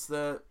bands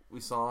that we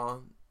saw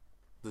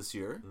this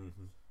year.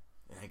 Mm-hmm.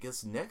 And I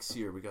guess next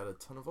year we got a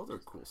ton of other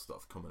cool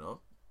stuff coming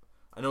up.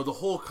 I know the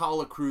whole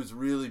Kaala crew is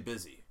really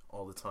busy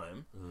all the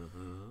time.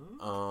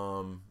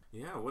 Mm-hmm.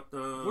 Yeah, what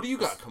do you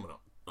got coming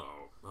up?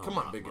 Come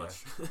on, not big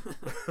much.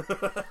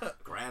 guy.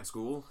 Grad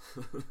school.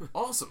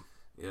 Awesome.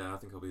 Yeah, I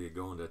think I'll be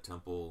going to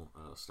Temple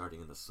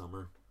starting in the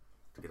summer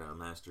to get a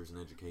master's in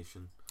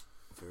education.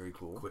 Very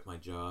cool. Quit my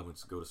job and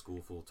go to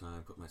school full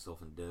time, put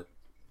myself in debt.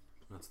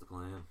 That's the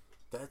plan.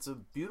 That's a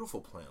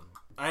beautiful plan.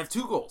 I have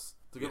 2 goals.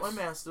 To get my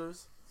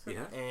master's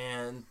Yeah.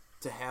 and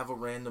to have a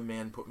random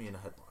man put me in a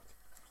headlock.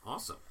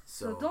 Awesome.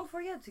 So don't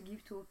forget to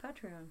give to a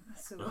Patreon.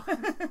 So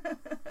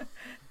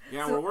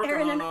Yeah, So we're working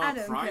Aaron and on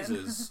Adam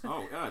prizes.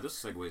 Oh, yeah,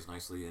 this segues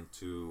nicely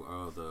into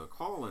the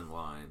call-in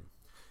line.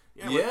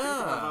 Yeah, Yeah.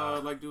 we're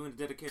thinking of doing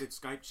dedicated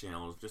Skype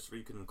channels just so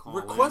you can call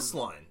Request in.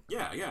 line.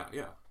 Yeah.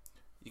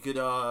 You could,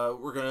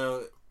 we're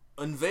gonna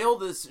unveil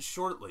this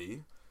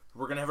shortly.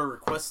 We're gonna have a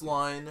request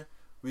line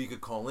where you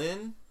could call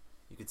in.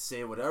 You could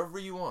say whatever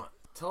you want.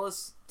 Tell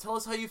us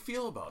how you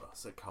feel about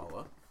us at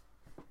Kaala.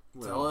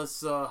 Tell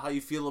us how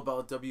you feel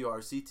about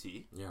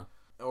WRCT. Yeah.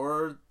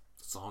 Or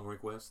Song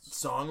requests.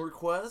 song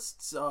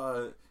requests.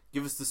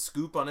 Give us the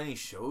scoop on any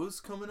shows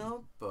coming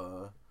up.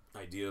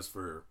 Ideas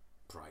for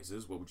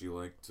prizes. What would you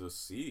like to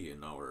see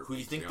in our Who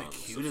you think the Patreon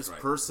cutest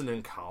subscriber? person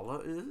in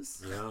Kaala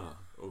is? Yeah.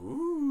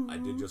 Ooh. I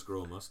did just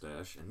grow a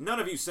mustache, and none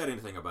of you said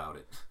anything about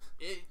it.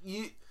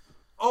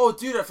 Oh,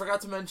 dude, I forgot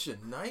to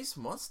mention. Nice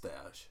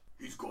mustache.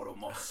 He's got a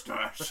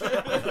mustache.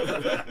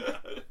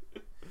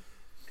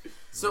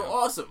 So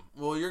awesome.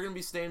 Well, you're gonna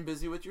be staying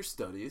busy with your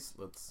studies.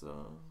 That's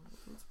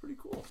pretty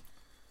cool.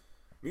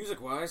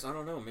 Music-wise, I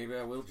don't know. Maybe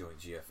I will join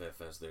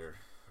GFF as their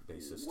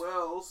bassist.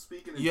 Well,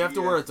 speaking of You have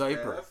to wear a GFF,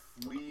 diaper.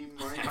 We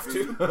might Have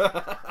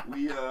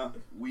be,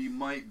 we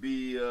might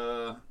be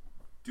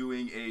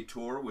doing a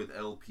tour with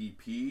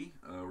LPP.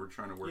 We're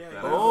trying to work that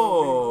out.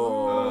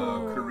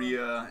 Oh.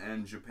 Korea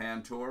and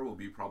Japan tour will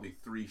be probably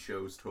 3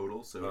 shows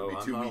total, so it'll be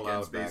 2 I'm not weekends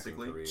allowed back in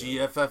basically. Korea.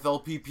 GFF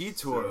LPP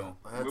tour.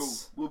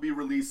 So we'll be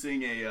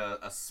releasing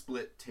a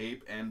split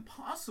tape and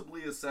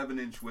possibly a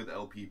 7-inch with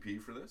LPP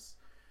for this.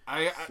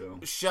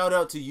 Shout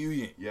out to Yu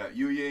Ying. Yeah,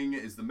 Yu Ying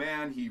is the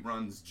man. He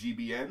runs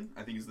GBN,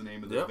 I think is the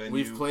name of the venue.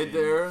 We've played in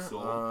there.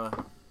 Seoul.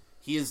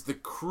 He is the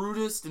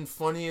crudest and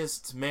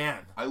funniest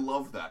man I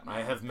love that man.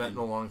 I have met in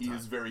a long He time.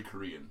 is very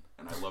Korean,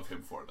 and I love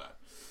him for that.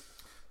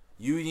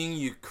 Yu Ying,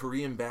 you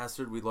Korean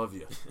bastard, we love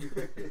you.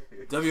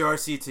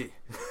 WRCT.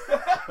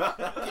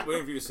 I keep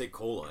waiting for you to say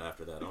cola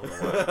after that. I don't know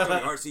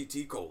why.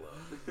 RCT cola.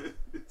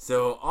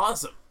 So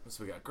awesome.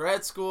 So we got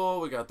grad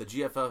school. We got the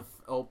GFF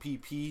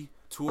LPP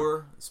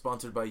tour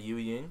sponsored by Yu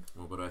Ying.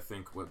 Well, but I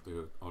think what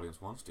the audience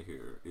wants to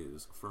hear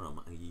is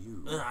from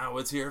you.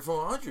 Let's hear it from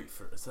Audrey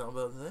first. How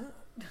about that?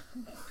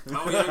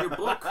 Oh, yeah, your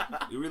book.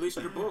 You released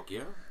your book,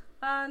 yeah?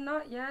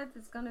 not yet.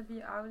 It's gonna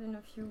be out in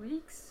a few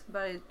weeks,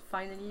 but it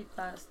finally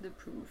passed the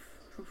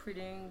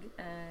proofreading,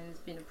 and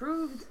it's been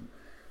approved.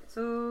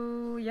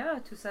 So yeah,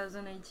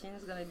 2018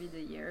 is gonna be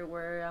the year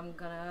where I'm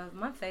gonna have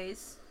my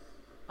face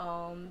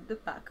on the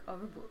back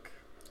of a book.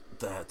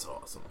 That's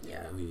awesome.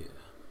 Yeah. Oh, yeah.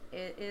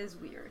 It is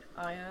weird.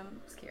 I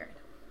am scared,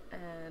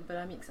 but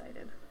I'm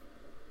excited,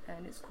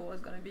 and it's cool.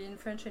 It's gonna be in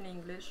French and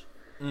English.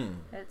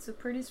 It's a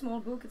pretty small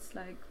book. It's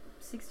like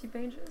 60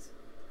 pages.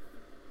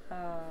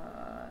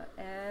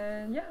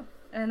 And yeah,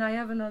 and I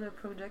have another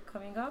project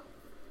coming up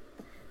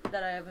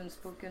that I haven't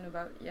spoken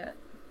about yet.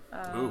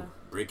 Ooh,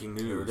 breaking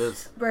news. Here it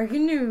is.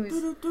 Breaking news!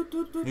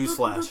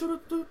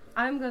 Newsflash.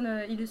 I'm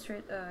gonna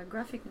illustrate a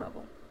graphic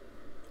novel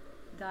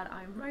that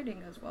I'm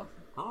writing as well.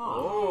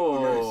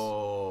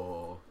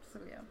 Oh. So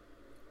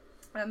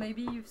yeah,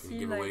 maybe you've Can seen you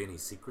give like away any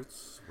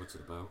secrets? What's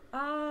it about?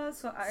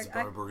 so It's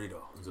about a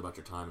burrito. It's about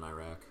your time in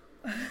Iraq.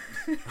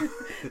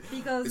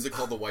 Because Is it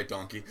called the White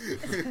Donkey?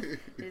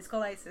 it's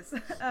called ISIS.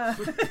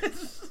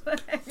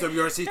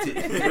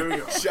 WRCT. Here we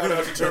go. Shout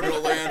out to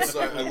Terminal Lance.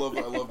 I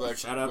love that.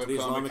 Shout out to the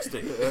Islamic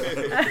State.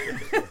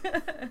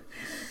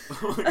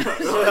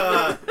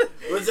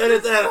 Let's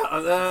edit that out.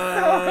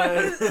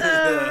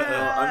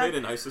 I made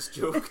an ISIS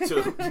joke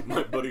to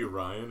my buddy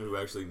Ryan, who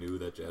actually knew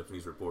that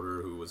Japanese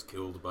reporter who was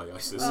killed by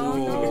ISIS.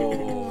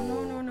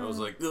 No. I was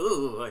like,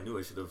 oh, I knew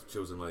I should have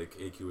chosen like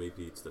AQAP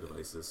instead of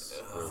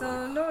ISIS.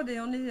 So no, the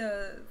only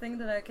thing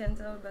that I can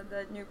tell about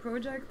that new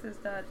project is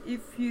that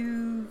if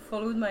you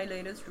followed my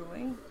latest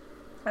drawing,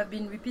 I've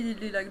been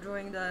repeatedly like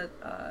drawing that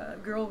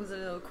girl with a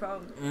little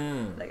crown.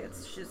 Like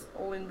she's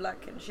all in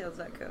black and she has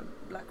like a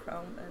black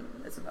crown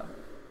and it's about her.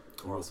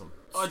 Awesome.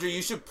 Audrey,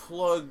 you should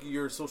plug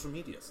your social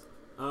media stuff.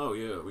 Oh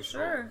yeah, we should.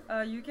 Sure.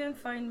 You can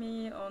find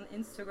me on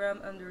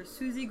Instagram under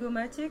Suzy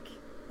Gomatic,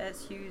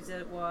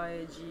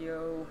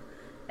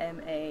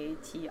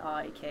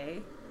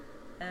 SUZYGOMATIK,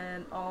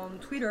 and on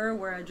Twitter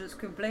where I just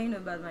complain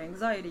about my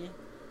anxiety.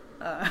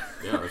 Yeah,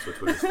 that's what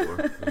Twitter's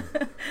for.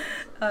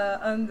 Yeah.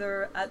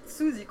 Under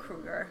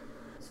 @SuzyKruger.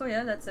 So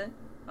yeah, that's it.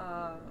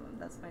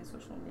 That's my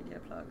social media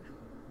plug.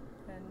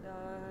 And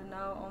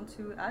now on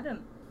to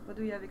Adam. What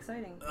do you have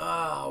exciting?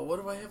 What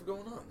do I have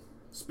going on?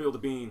 Spill the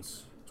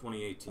beans.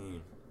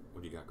 2018.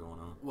 What do you got going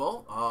on?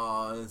 Well,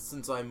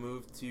 since I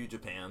moved to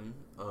Japan,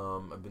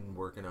 I've been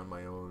working on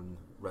my own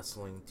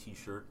wrestling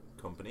t-shirt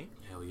company.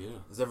 Hell yeah.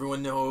 As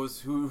everyone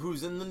knows,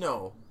 who's in the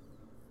know,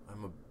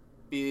 I'm a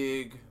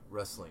big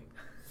wrestling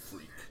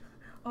freak.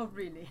 Oh,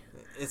 really?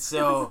 It's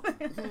so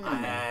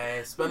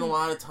I spend a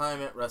lot of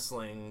time at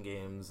wrestling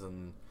games,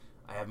 and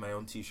I have my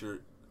own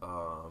t-shirt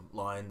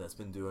line that's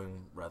been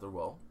doing rather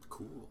well.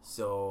 Cool.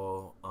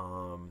 So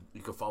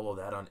you can follow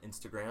that on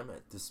Instagram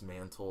at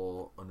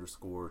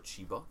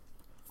dismantle_Chiba.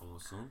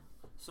 Awesome.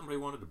 Somebody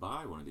wanted to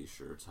buy one of these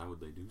shirts. How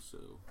would they do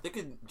so? They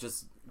could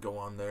just go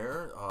on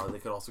there. They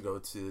could also go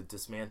to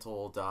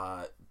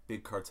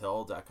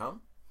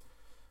dismantle.bigcartel.com.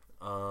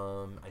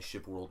 I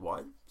ship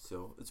worldwide,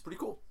 so it's pretty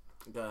cool.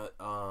 Got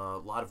a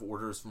lot of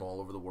orders from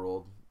all over the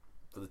world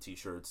for the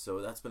t-shirts,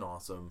 so that's been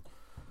awesome.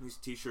 These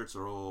t-shirts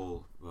are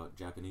all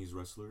Japanese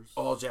wrestlers?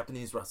 All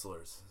Japanese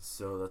wrestlers,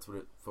 so that's what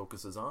it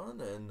focuses on.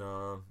 And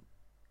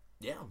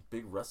yeah,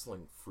 big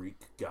wrestling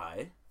freak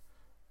guy.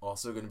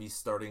 Also going to be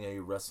starting a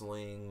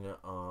wrestling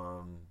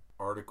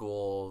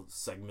article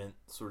segment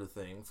sort of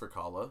thing for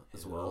Kaala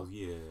as well.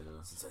 Yeah.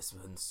 Since I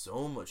spend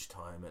so much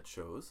time at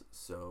shows,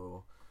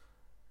 so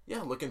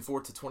yeah, looking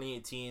forward to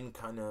 2018,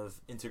 kind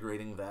of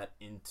integrating that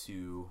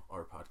into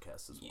our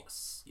podcast as well.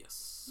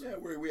 Yes. Yeah,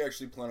 we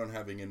actually plan on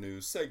having a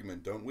new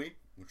segment, don't we?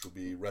 Which will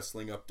be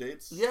wrestling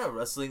updates. Yeah,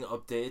 wrestling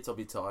updates. I'll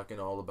be talking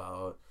all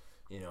about,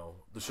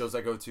 the shows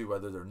I go to,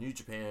 whether they're New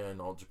Japan,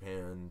 All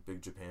Japan,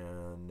 Big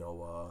Japan,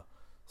 Noah,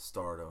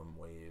 Stardom,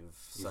 Wave,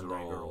 These Sunday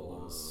are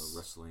all, Girls.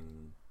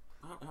 wrestling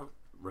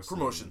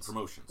Promotions.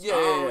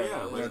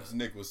 Yeah. That's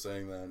Nick was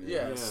saying that.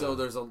 Yeah, so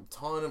there's a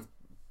ton of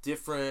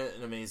different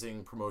and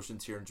amazing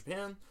promotions here in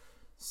Japan.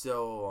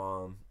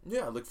 So,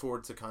 I look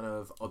forward to kind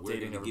of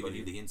updating everybody. Giving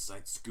you the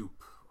inside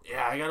scoop.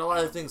 Yeah, I got a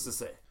lot of things to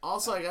say.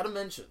 Also, I got to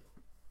mention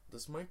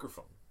this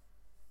microphone.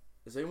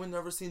 Has anyone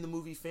ever seen the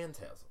movie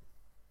Phantasm?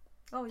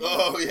 Oh, yeah.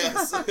 Oh,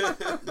 yes.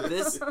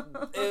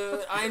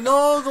 I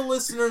know the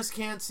listeners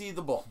can't see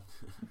the ball.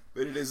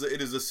 But it is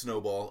a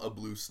snowball, a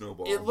blue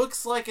snowball. It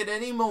looks like at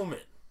any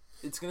moment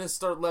it's going to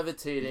start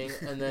levitating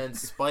and then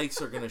spikes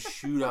are going to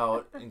shoot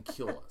out and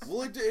kill us.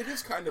 Well, it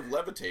is kind of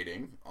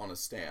levitating on a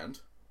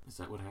stand. Is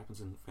that what happens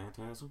in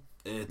Phantasm?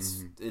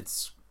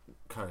 It's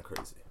kind of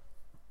crazy.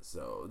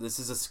 So this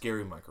is a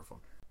scary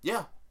microphone.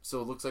 Yeah. So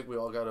it looks like we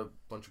all got a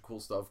bunch of cool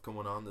stuff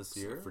going on this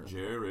year. For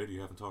Jared, you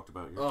haven't talked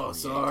about your. Oh,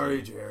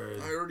 sorry,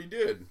 Jared. I already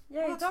did.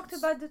 Yeah, you talked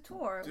about the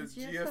tour. The with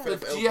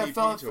GFF The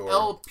LPP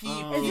tour.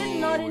 GFF Is it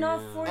not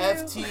enough for you?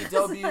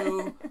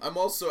 FTW.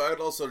 I'd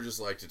also just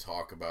like to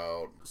talk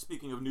about.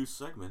 Speaking of new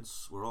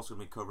segments, we're also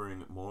going to be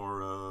covering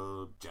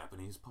more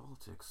Japanese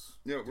politics.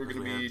 Yeah, we're going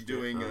to be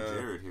doing.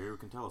 Jared here who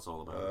can tell us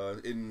all about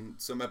it. In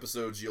some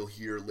episodes you'll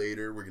hear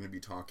later, we're going to be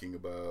talking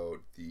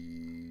about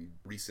the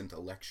recent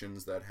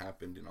elections that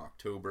happened in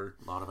October.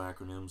 A lot of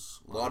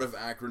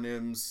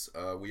acronyms.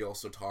 We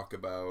also talk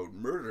about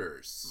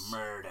murders.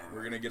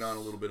 We're going to get on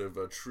a little bit of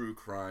true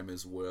crime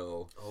as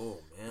well. Oh,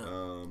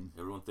 man.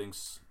 Everyone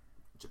thinks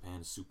Japan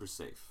is super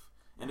safe.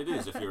 And it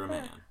is if you're a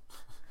man.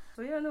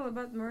 So yeah, no,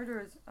 about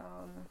murders.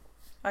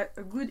 A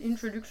good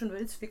introduction, but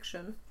it's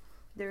fiction.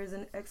 There is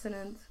an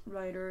excellent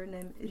writer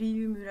named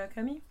Ryu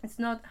Murakami. It's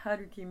not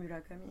Haruki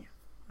Murakami.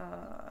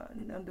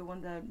 Not the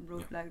one that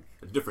wrote like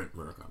a different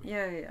Murakami.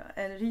 Yeah.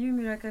 And Ryu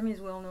Murakami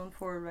is well known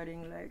for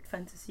writing like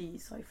fantasy,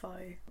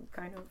 sci-fi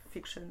kind of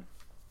fiction.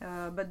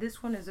 But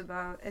this one it's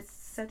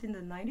set in the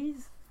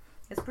 90s.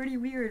 It's pretty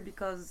weird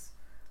because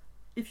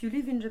if you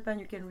live in Japan,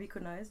 you can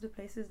recognize the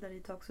places that he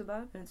talks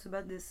about, and it's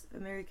about this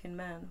American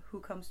man who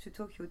comes to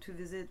Tokyo to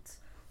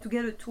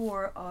get a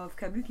tour of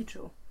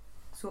Kabukicho.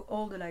 So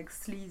all the like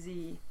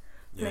sleazy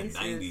places.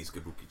 90s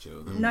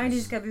kabukicho.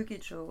 90s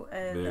kabukicho,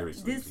 and Very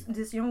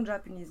this young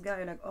Japanese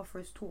guy like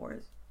offers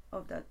tours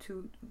of that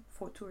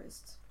for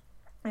tourists,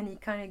 and he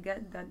kind of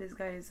get that this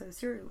guy is a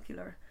serial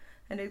killer,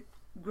 and it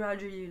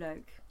gradually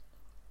like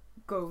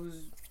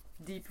goes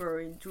deeper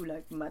into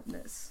like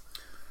madness.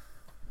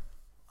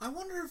 I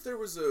wonder if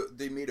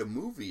they made a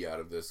movie out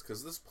of this,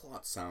 because this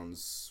plot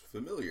sounds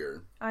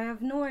familiar. I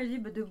have no idea,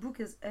 but the book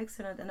is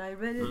excellent, and I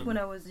read it when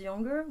I was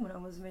younger, when I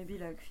was maybe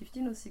like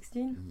 15 or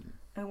 16,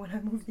 and when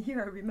I moved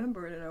here I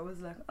remembered, and I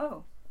was like,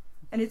 oh.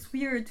 And it's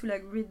weird to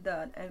like read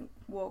that and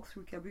walk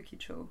through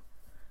kabukicho.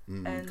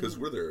 Because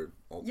we're there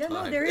all the yeah, time.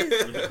 Yeah, no, there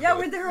is. Yeah,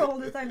 we're there all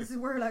the time. This is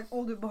where like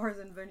all the bars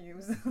and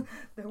venues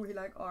that we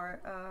like are.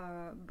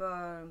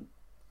 But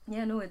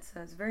yeah, no, it's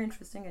very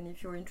interesting, and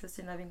if you're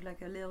interested in having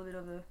like a little bit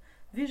of a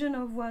vision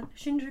of what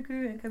Shinjuku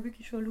and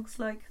kabukicho looks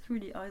like through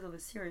the eyes of a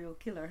serial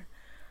killer,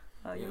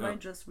 you might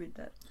just read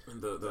that.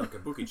 And the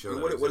kabukicho.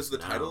 And what is the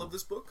title of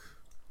this book?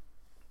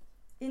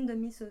 In the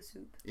Miso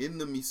Soup. In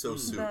the Miso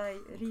Soup. By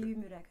Ryu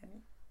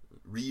Murakami.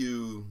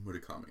 Ryu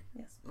Murakami.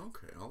 Yes.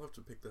 Okay, I'll have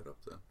to pick that up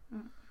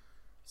then.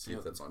 See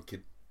if that's on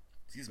It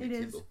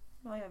Kindle. is.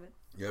 I have it.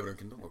 You have it on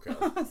Kindle? Okay.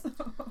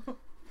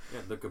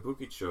 Yeah, the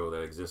kabukicho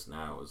that exists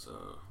now is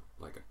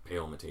like a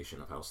pale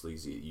imitation of how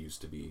sleazy it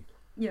used to be.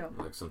 Yeah.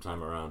 Like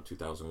sometime around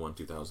 2001,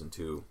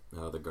 2002,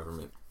 the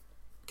government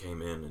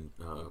came in and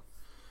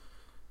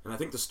I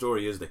think the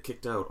story is they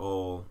kicked out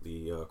all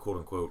the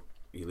quote-unquote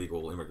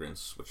illegal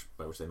immigrants,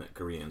 by which they meant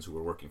Koreans who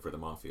were working for the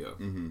mafia.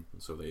 And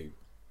so they,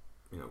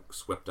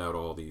 swept out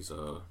all these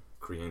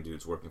Korean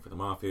dudes working for the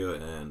mafia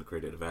and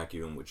created a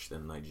vacuum, which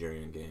then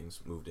Nigerian gangs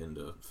moved in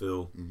to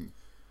fill.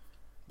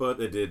 But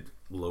it did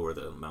lower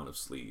the amount of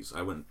sleaze.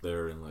 I went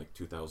there in like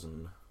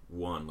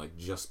 2001, like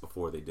just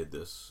before they did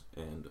this,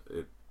 and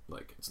it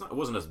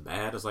wasn't as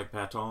bad as like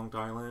Patong,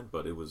 Thailand,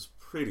 but it was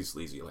pretty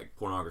sleazy. Like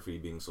pornography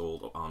being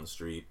sold on the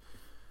street,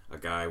 a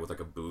guy with like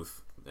a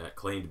booth that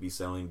claimed to be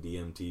selling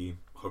DMT,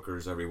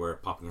 hookers everywhere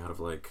popping out of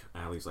like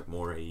alleys like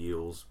moray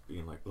eels,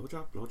 being like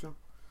blowjob, blowjob.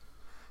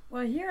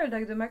 Well, here,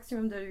 like, the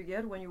maximum that you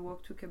get when you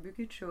walk to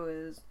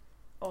kabukicho is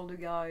all the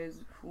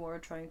guys who are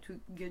trying to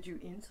get you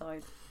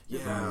inside.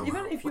 Yeah.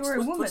 Even if you're a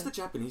woman. What's the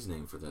Japanese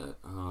name for that?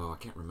 Oh, I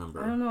can't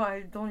remember. I don't know.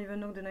 I don't even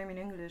know the name in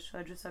English.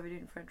 I just have it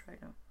in French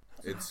right now.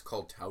 It's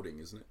called touting,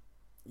 isn't it?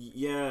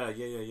 Yeah.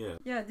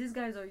 Yeah, these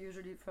guys are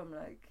usually from,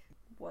 like,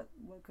 what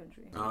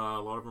country? A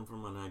lot of them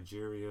from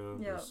Nigeria.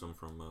 Yeah. There's some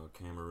from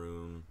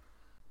Cameroon.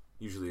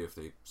 Usually if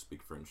they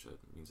speak French, that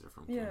means they're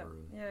from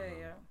Cameroon.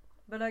 Yeah.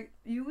 But like,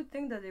 you would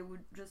think that they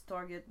would just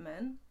target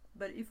men,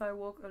 but if I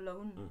walk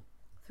alone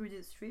through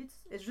the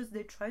streets, it's just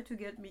they try to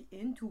get me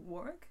into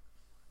work.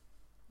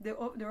 They're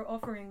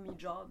offering me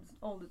jobs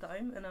all the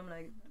time, and I'm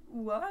like,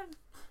 what?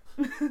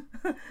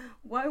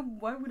 Why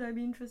would I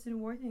be interested in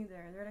working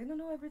there? They're like,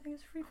 no, everything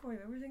is free for you.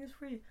 Everything is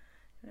free.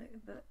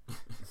 But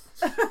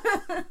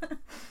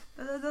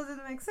that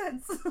doesn't make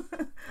sense.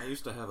 I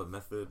used to have a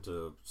method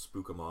to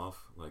spook them off.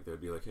 Like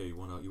they'd be like, "Hey, you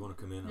wanna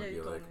come in?" Yeah, I'd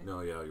be like, me.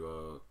 "No, yeah,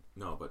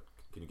 no, but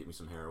can you get me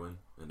some heroin?"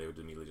 And they would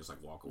immediately just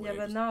like walk away. Yeah,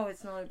 but now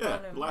it's not a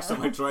problem. Last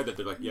time I tried that,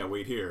 they're like, "Yeah,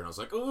 wait here," and I was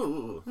like,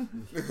 "Oh,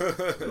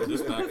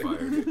 this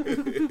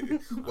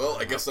backfired." Well,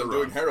 I guess I'm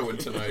doing heroin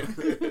tonight.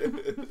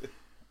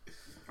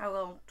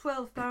 Well,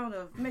 12 pounds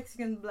of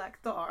Mexican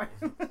black tar.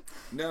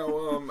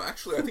 No,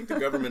 actually, I think the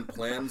government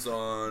plans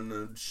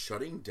on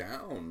shutting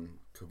down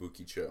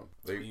kabukicho.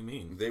 What do you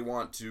mean? They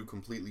want to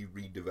completely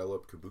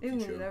redevelop kabukicho.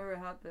 It will never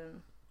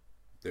happen.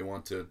 They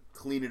want to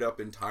clean it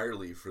up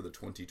entirely for the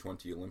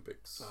 2020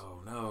 Olympics.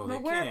 Oh no, But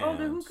they where can't. all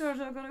the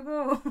hookers are gonna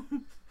go?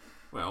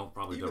 Well,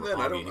 probably Even don't then,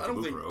 I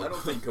probably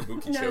don't think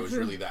kabukicho No, is true.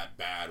 really that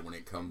bad when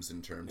it comes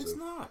in terms It's of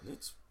not.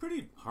 It's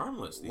pretty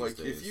harmless these like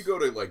days. if you go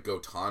to like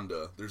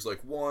Gotanda, there's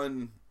like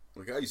one.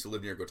 Like I used to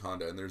live near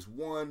Gotanda, and there's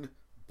one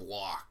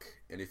block,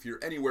 and if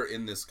you're anywhere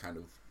in this kind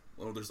of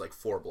there's like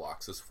 4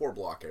 blocks. This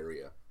 4-block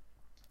area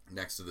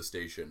next to the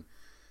station.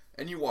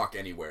 And you walk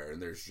anywhere, and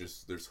there's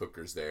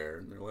hookers there,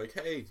 and they're like,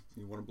 "Hey,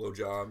 you want a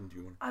blowjob? Do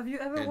you want?" Have you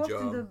ever walked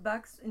in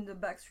the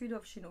back street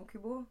of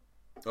Shinokubo?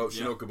 Oh,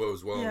 Shinokubo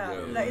as well. Yeah,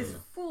 Yeah. like it's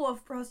full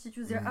of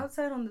prostitutes. They're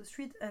outside on the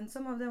street, and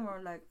some of them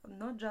are like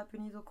not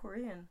Japanese or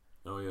Korean.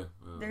 Oh yeah.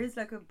 There is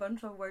like a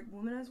bunch of white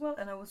women as well,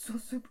 and I was so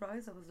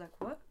surprised. I was like,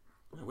 "What?"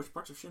 Yeah, which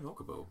parts of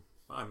Shinokubo?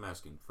 I'm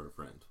asking for a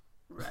friend.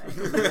 Right.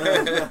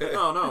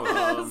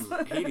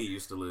 No. Haiti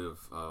used to live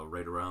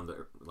right around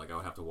there. Like I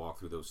would have to walk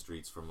through those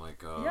streets from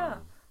like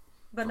But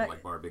from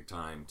like Bar Big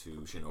Time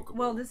to Shinokubo.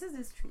 Well, this is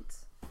the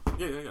streets.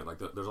 Yeah. Like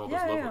there's all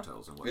those love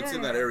hotels and whatnot. It's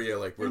in that area,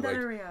 like where In that like,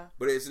 area.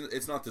 but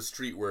it's not the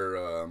street where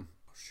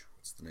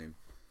what's the name?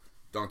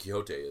 Don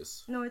Quixote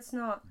is. No, it's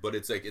not. But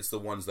it's like it's the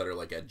ones that are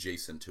like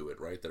adjacent to it,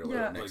 right? That are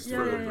like next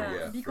to it.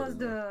 Yeah. Because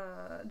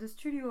further the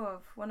studio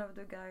of one of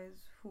the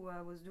guys who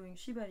I was doing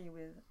shibari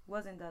with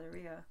was in that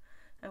area,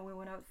 and we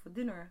went out for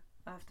dinner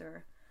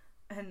after,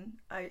 And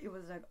it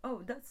was like,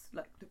 oh, that's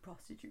like the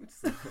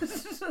prostitutes.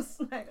 It's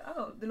just like,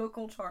 oh, the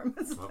local charm.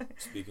 It's Well, like,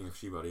 speaking of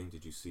Shibari,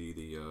 did you see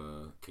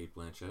the Kate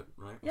Blanchett,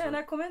 right? yeah, and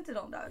I commented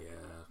on that.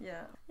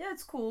 Yeah. Yeah,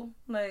 it's cool.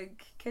 Like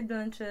Kate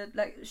Blanchett,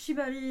 like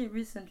Shibari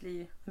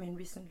recently,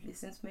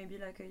 since maybe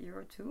like a year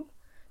or two,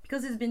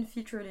 because it's been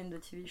featured in the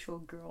TV show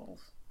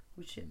Girls,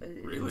 which is a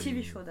Really?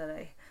 TV show that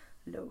I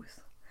loathe.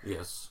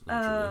 Yes,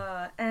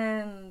 naturally.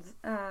 And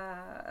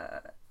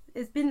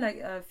it's been like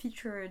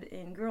featured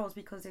in Girls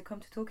because they come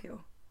to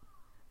Tokyo,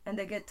 and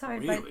they get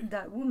tired Really? by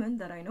that woman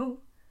that I know,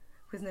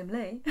 who's named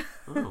Lei.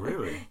 Oh,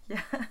 really?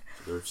 Yeah.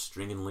 They're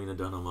stringing Lena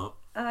Dunham up.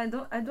 I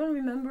don't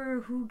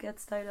remember who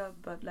gets tied up,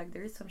 but like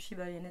there is some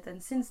shibari in it,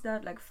 and since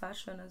that, like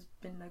fashion has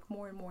been like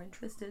more and more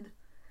interested.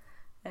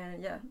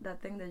 And yeah,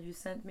 that thing that you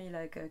sent me,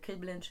 like Kate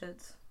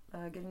Blanchett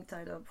getting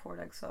tied up for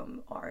like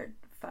some art,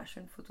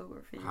 fashion,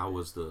 photography. How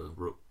was the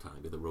rope tie?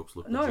 Did the ropes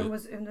look No, legit? it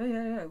was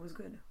yeah, it was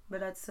good,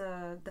 but that's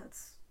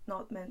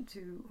not meant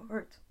to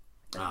hurt.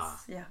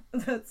 Yeah,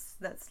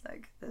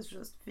 that's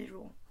just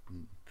visual,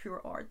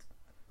 pure art.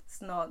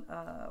 It's not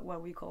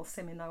what we call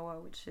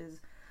semenawa, which is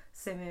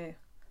seme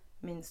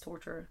means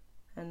torture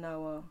and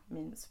nawa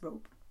means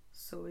rope.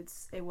 So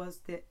it was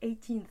the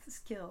 18th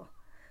skill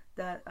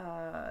that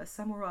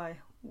samurai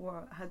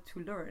had to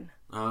learn.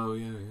 Oh,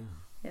 yeah.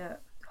 Yeah,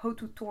 how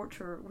to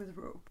torture with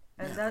rope.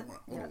 And Man, that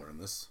I want to learn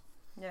this.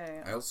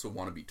 Yeah. I also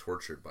want to be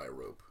tortured by a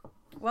rope.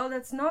 Well,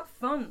 that's not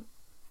fun,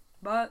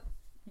 but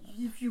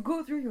if you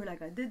go through, you're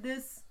like, I did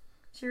this.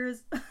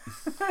 Cheers.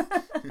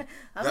 That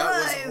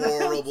was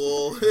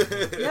horrible.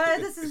 Yeah,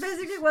 this is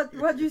basically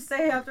what you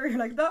say after you're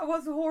like, that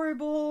was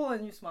horrible,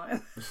 and you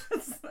smile.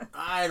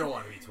 I don't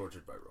want to be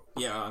tortured by rope.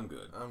 Yeah, I'm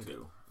good. I'm good.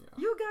 Yeah.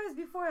 You guys,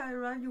 before I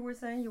arrived, you were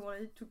saying you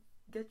wanted to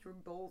get your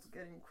balls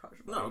getting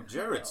crushed. by No, your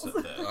Jared nails. said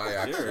that.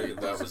 That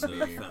Jared was the me.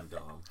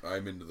 femdom.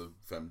 I'm into the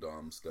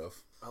femdom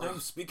stuff. Oh,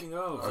 speaking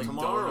of, I like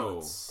tomorrow.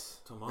 donuts.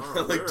 Tomorrow. I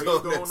like Where are you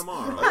donuts. going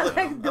tomorrow? I like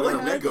Where donuts. are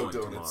we Lego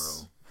going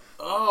donuts.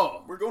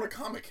 Oh, We're going to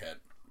Comic-Con.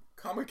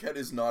 Comic-Con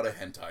is not a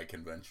hentai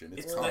convention.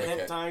 It's It's the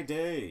Comic-Con. hentai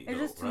day. It's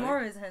just though, right?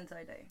 tomorrow is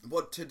hentai day.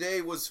 But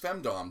today was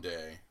Femdom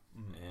Day.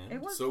 And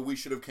It was, So we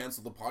should have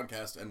canceled the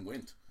podcast and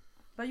went.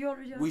 but you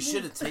already. we have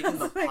should me. have taken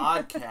the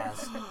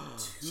podcast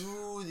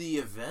to the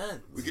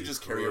event. We could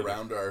just carry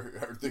around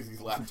our the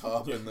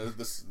laptop and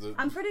the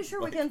I'm pretty sure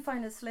we like- can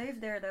find a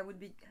slave there that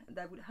would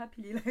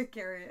happily like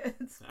carry it.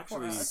 for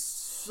Actually, us.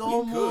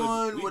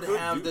 Someone we would could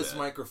have do this that.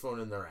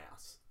 microphone in their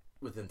ass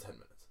within 10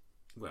 minutes.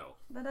 well,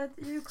 But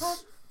you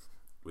can't.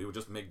 we would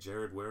just make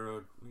Jared wear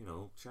a,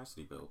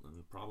 chastity belt and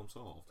the problem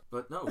solved.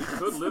 But no, we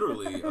could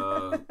literally,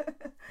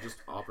 just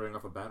operating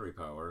off of battery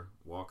power,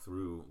 walk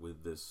through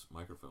with this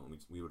microphone.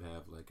 We would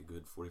have like a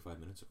good 45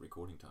 minutes of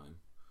recording time.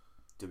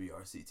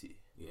 WRCT.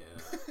 Yeah.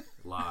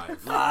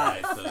 Live.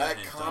 Live. to at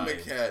hentai.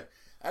 Comic-Con.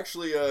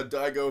 Actually,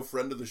 Daigo,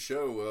 friend of the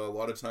show, a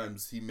lot of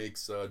times he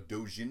makes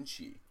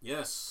dojinshi.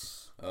 Yes.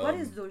 What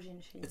is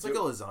dojinshi? It's like a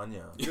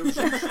lasagna.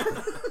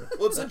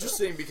 Well, it's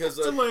interesting because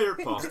It's a layered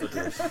pasta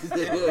dish.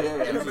 It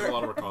has a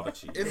lot of ricotta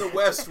cheese. in the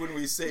West, when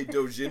we say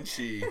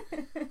dojinshi,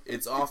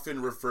 it's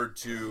often referred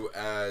to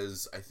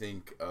as, I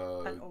think,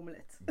 An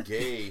omelette.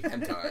 gay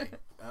hentai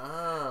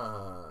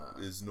Ah.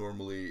 is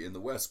normally in the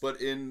West. But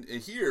in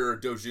here,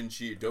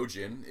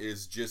 dojin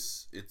is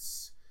just,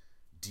 it's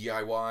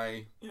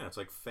DIY Yeah, it's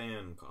like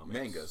fan comics.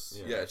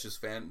 mangas. Yeah, it's just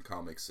fan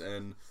comics.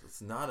 And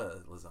It's not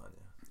a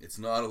lasagna. it's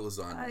not a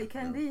lasagna. It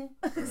can no. be.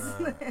 It's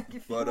like, if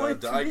you But want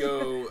it to be.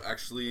 Daigo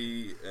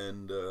actually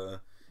and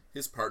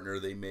his partner,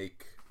 they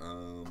make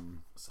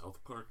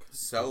South Park.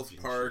 South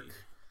Doujinshi. Park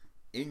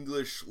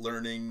English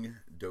learning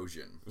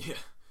dojin. Yeah.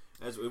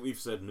 As we've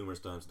said numerous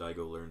times,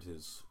 Daigo learned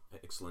his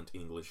excellent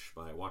English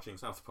by watching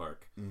South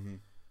Park. Mm-hmm.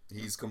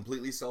 He's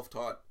completely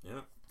self-taught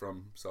Yeah.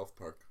 from South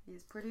Park.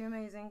 He's pretty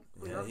amazing.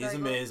 We Yeah, love he's Daigo.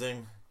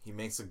 amazing. He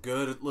makes a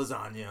good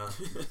lasagna.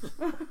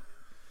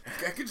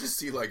 I could just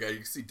see I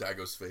could see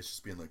Daigo's face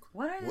just being like,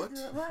 What are What? you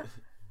doing? What?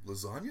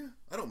 lasagna?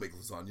 I don't make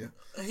lasagna.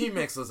 He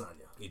makes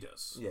lasagna. He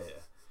does. Yeah.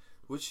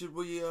 What should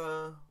we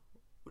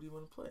what do you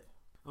want to play?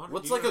 Audrey,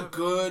 What's do you like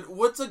a have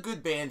what's a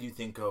good band you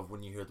think of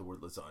when you hear the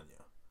word lasagna?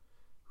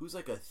 Who's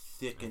like a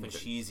thick I and think that-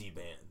 cheesy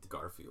band?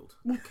 Garfield.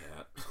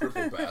 Cat.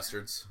 Crippled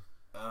bastards.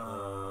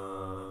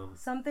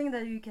 Something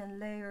that you can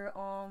layer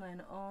on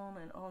and on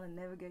and on and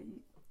never get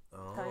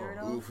tired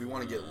Ooh, of. if we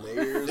want to get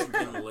layers, we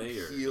can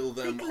Layer. peel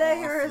them Thick off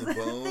layers. the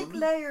bone. Thick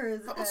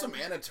layers. How about some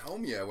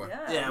Anatomia?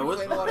 Yeah. We're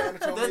playing a lot of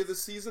Anatomia that-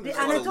 this season. The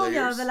There's a lot of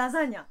anatomia of layers. the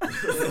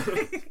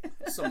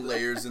lasagna. Some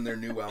layers in their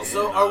new album.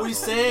 So are we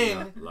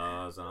saying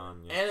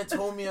Lasagna.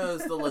 Anatomia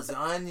is the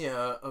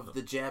lasagna of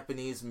the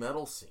Japanese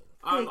metal scene?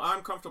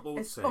 I'm comfortable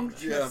with It's saying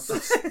that. Yeah,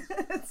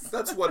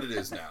 that's what it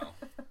is now.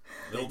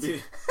 There'll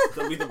be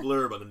the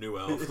blurb on the new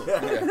album.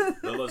 Yeah.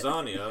 The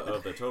lasagna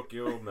of the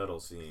Tokyo metal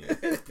scene.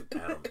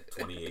 Adam,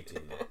 2018.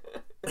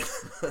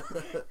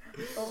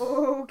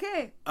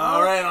 Okay.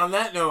 All right. On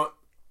that note,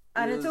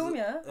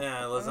 Anatomia.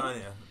 yeah,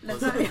 lasagna.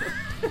 Lasagna.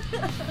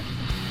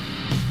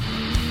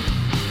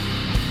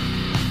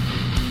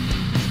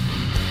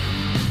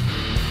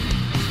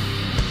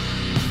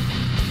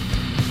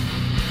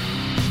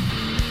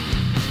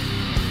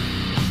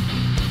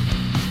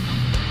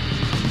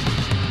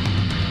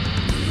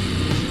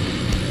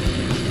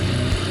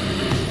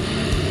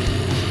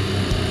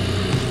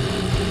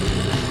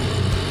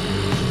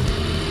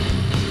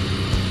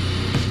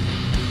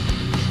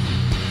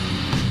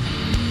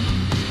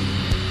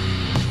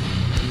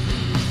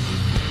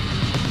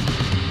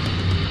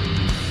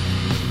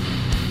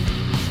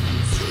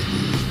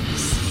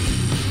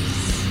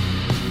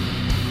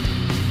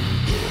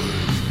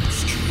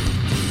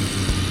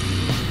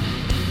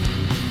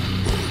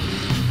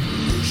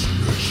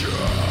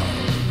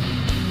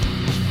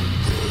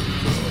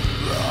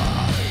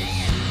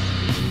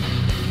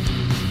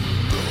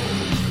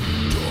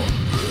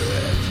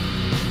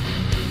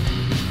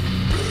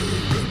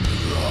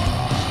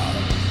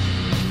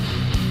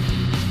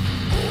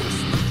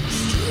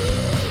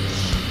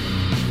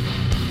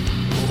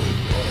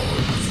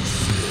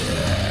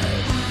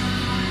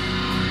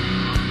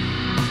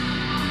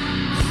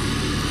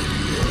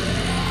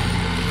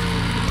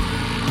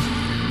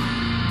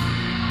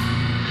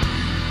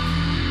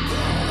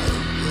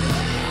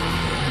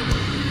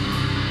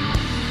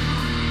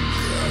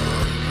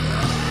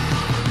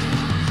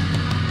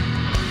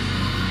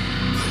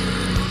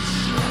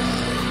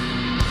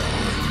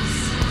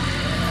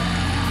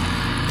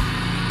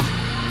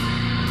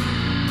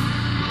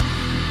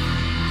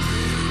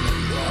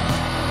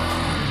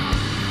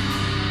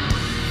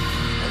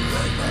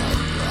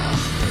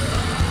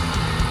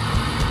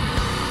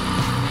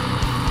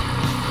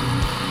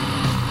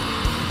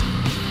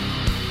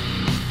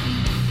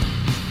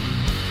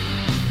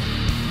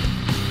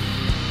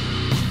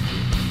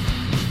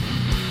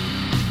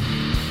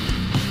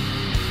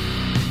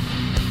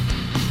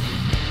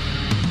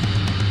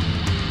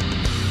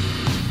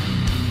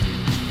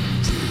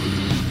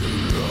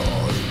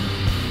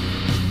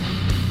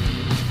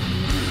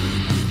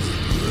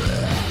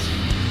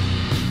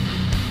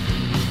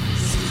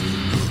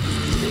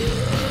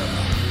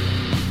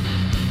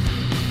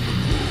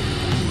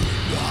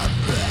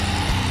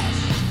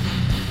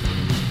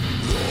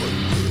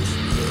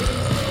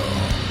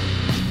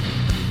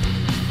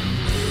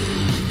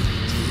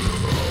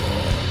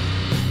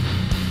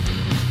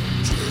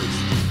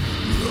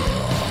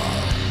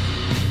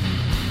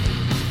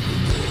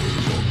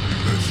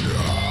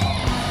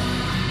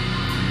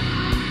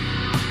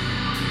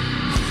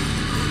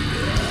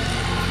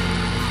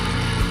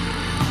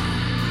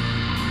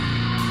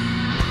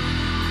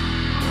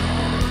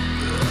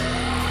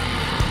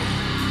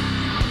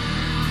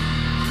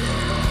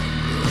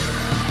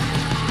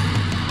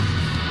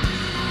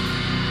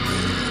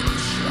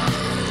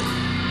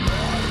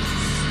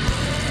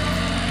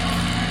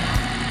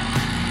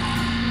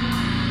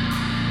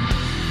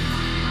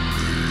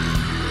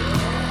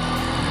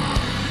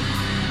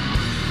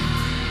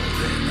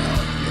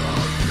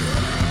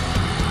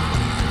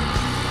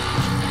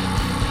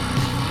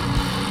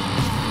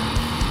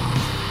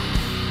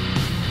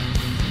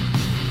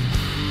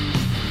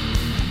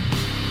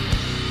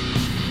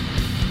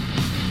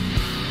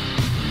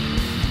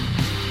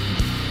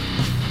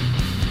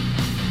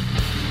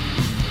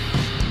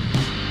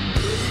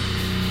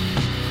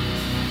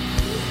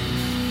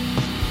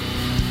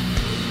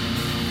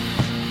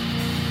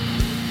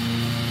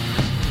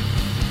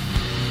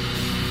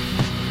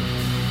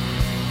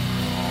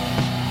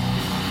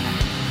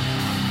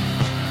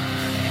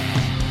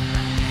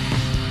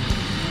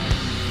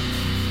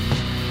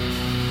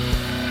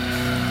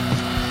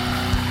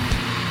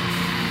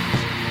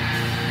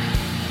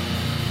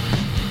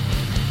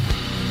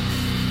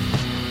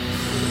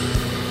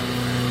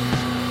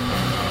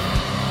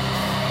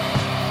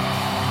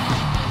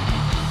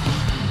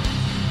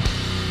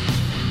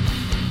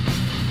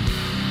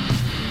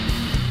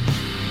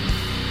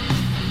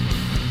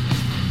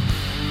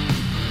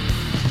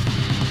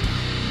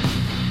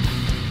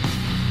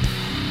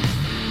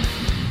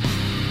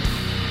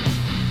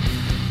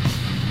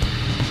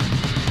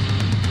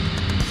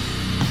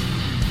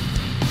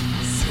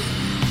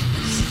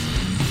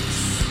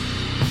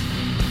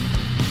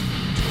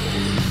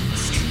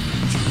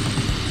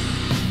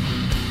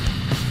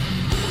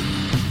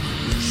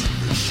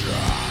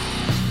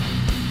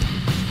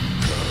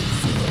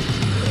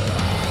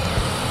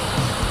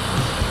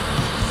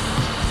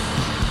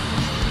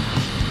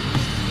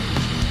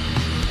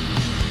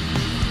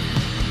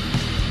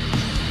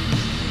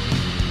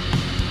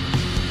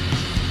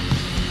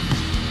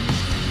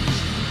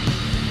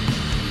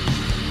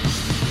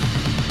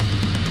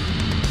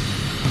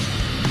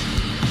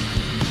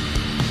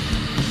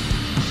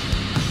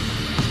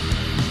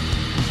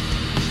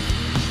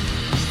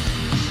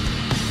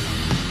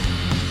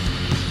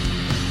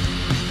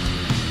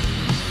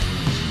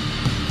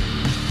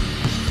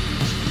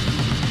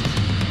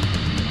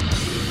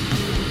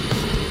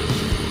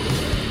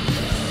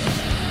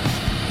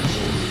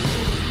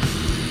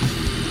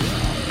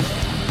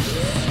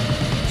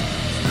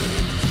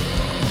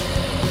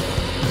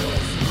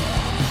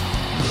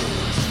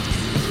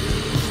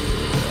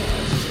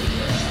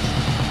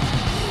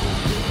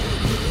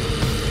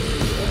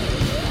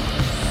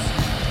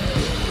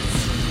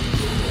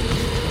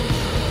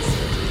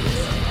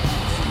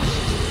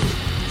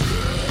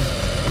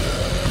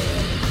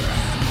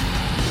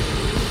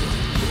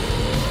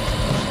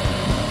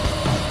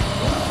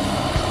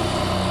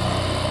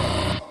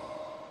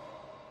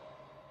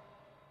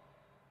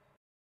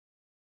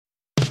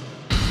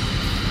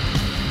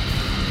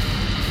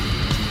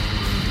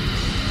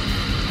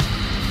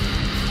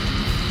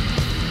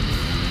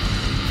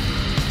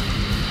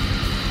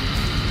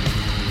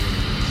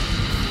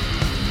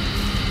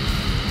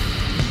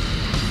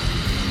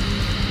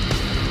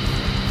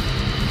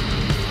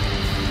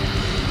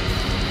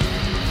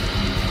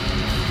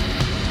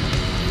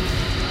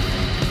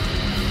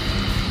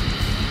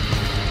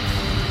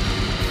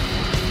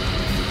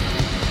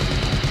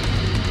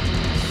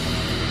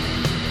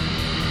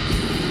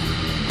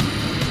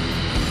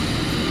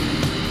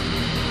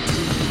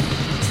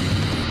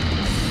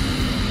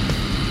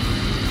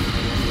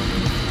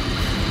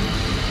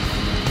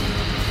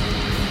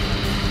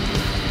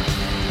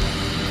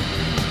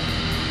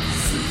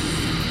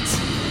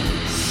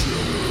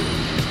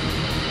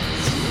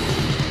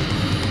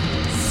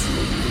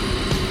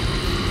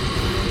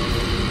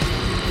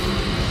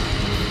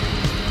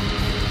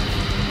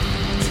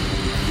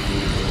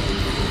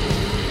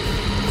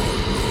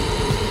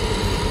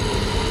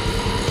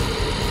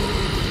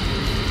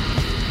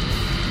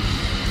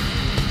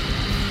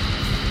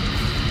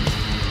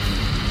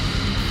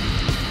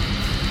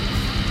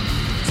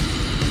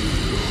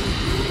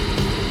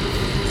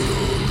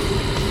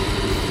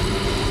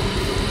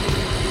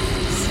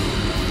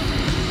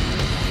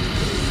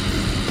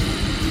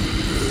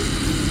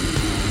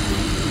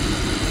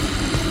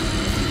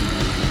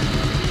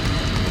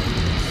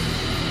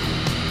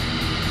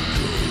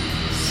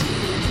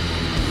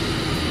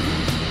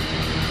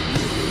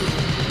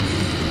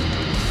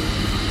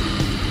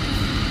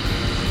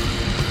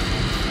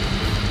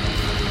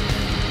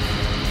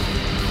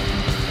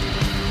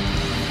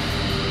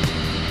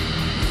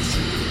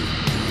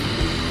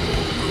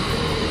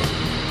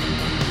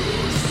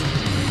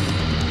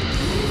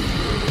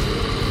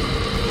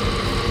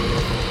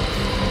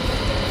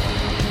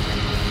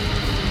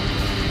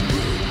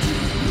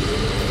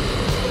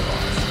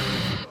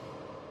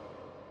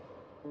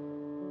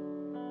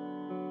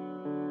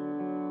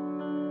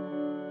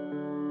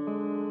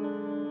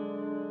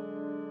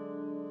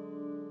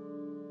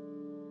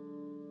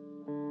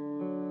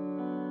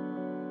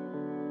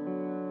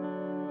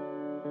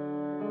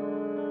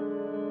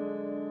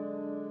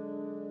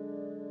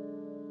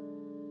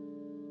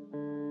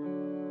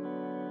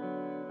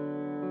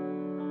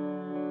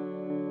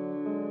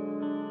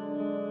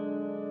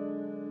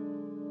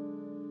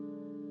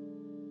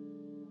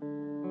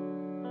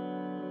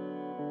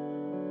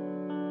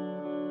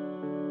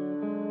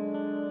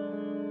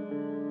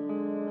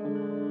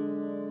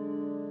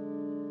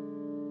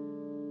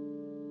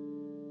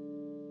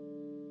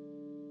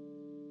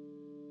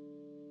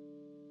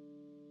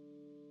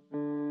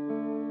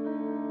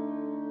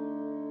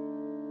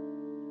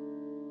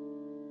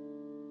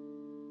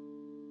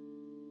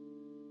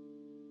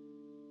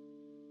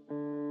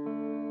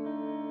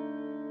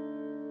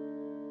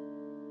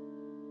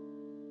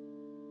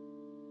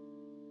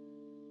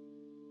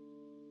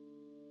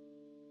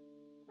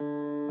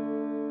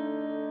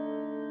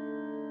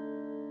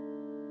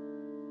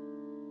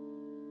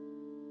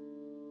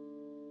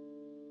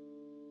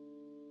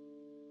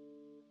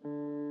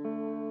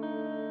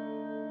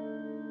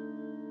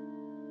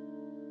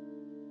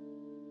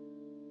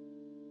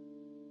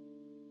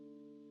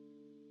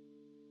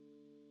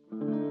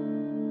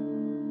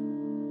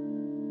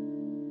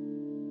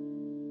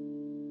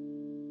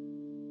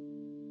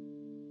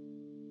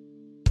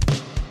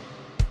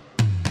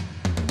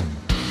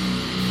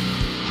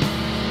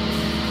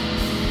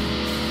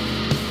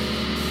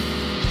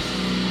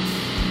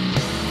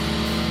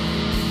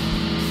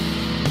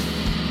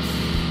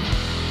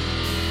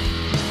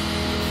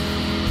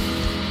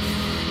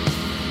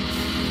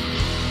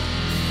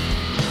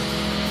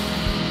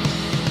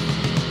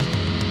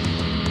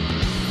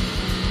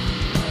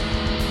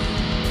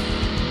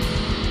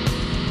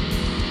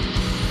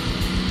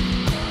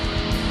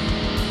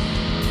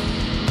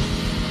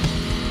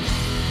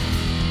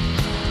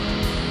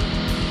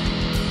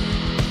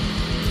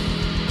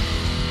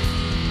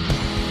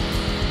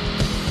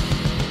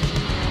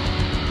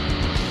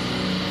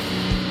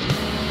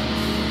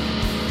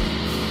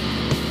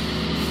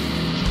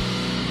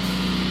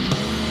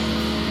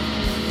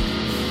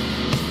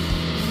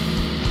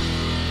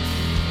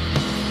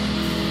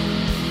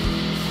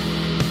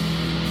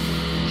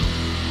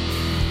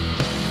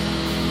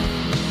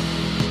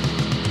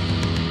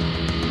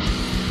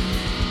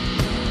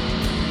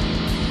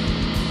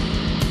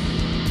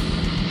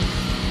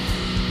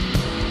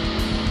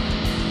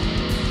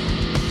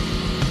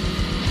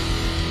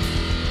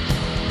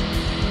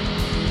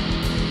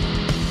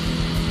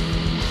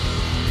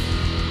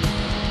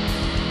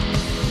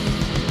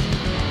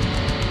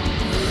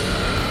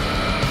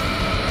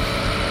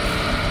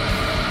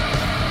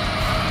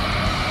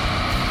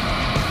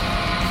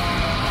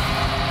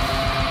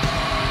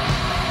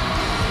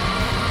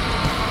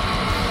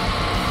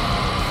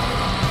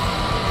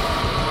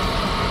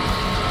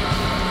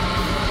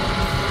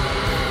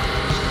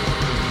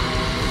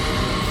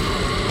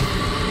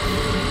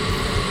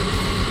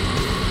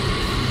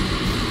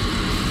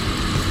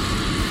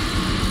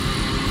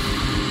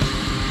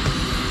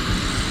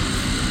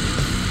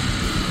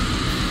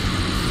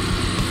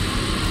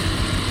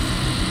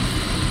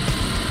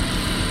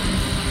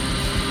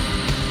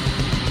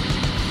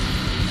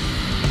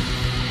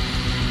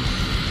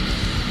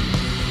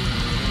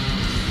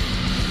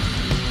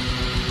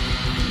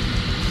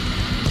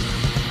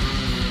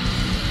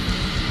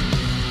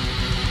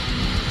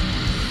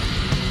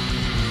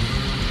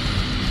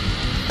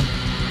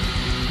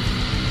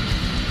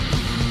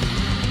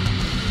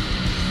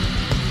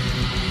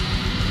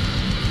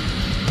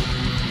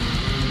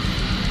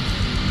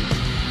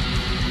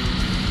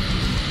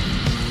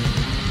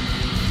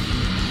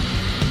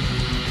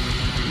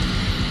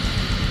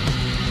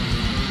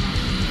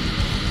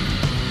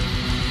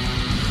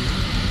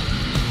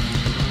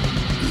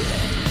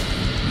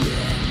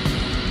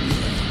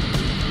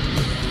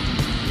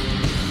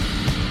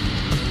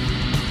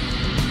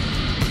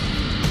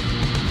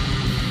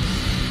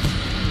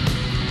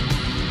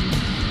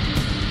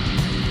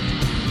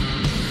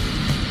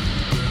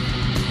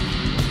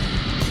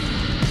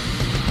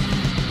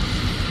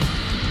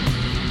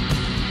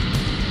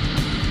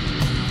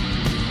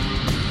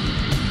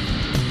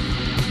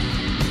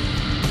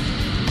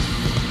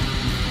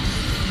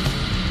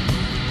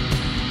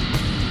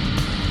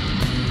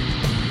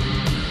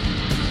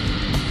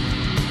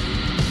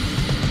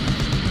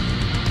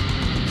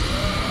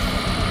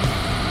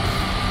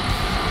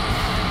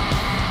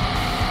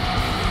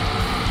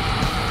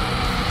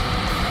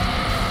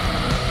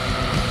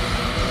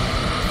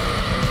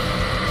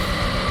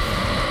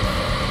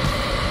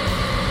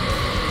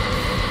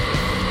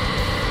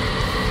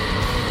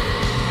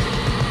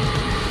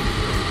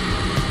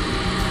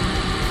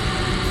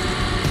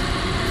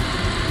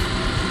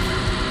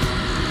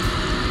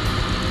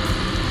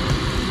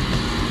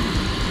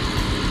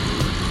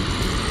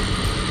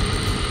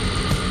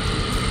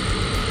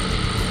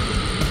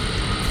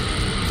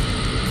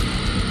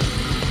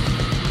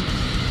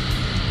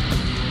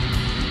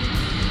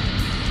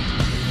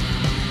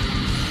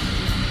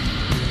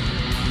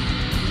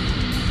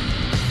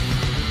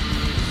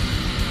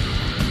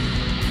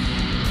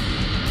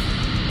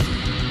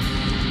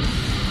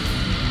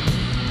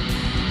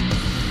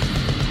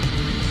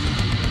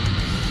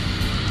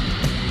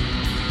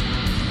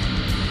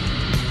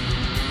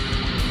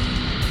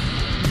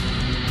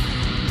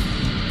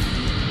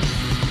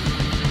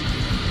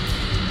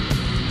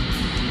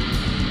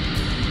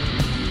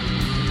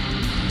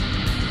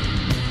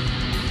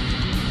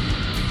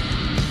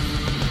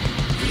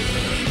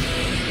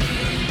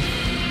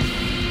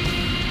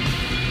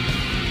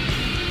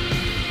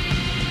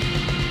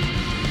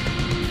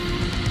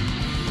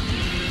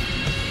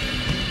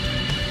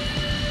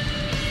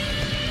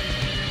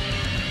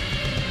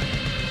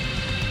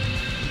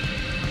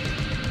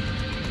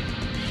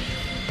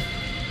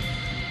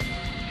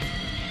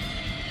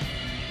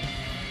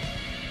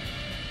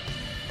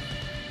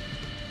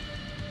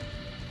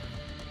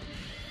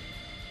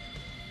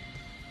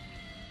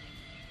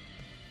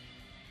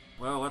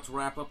 Well, let's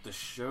wrap up the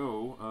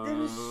show.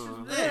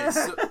 Hey,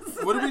 so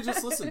what did we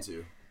just listen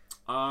to?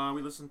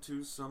 We listened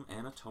to some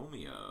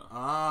Anatomia.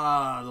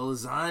 Ah, the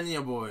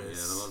Lasagna Boys.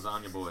 Yeah, the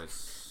Lasagna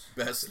Boys.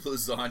 Best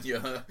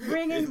lasagna.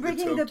 Bringing the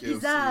Tokyo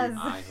pizzazz.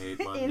 I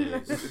hate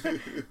Mondays.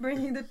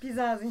 Bringing the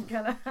pizzazz in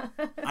Kaala.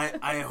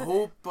 I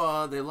hope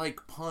they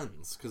like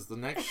puns, because the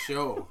next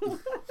show,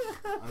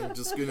 I'm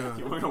just gonna...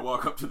 We're gonna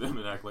walk up to them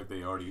and act like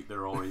they're already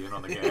in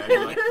on the gag.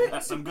 You're like,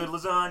 that's some good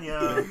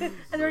lasagna.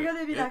 And they're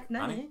gonna be Yeah, like,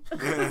 Nani?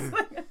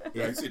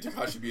 Yeah, I see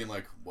Takashi being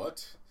like,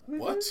 what?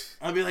 What?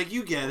 I'll be like,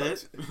 you get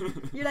it.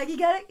 You're like, you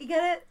get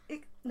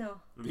it? No.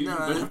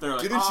 No. They're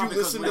like, Didn't you because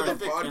listen to we're the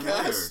thick and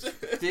podcast?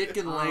 layered." Thick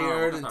and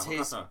layered and Oh,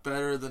 tastes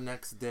better the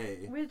next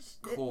day. Which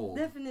Cold.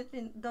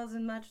 definitely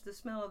doesn't match the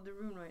smell of the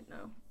room right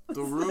now.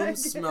 The room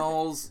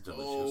smells...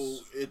 Delicious. Oh,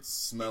 it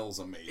smells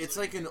amazing. It's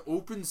like an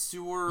open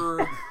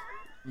sewer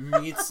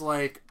meets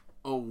like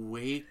a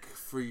wake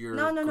for your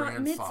No. grandfather.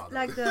 Meets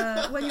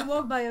like when you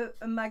walk by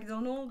a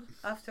McDonald's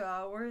after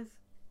hours.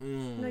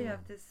 No, you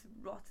have this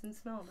rotten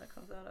smell that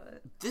comes out of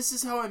it. This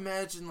is how I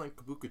imagine like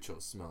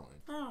kabukicho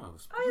smelling. Oh,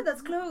 Oh yeah,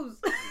 that's close.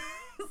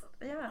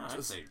 Yeah.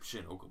 I'd say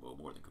Shin Okubo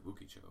more than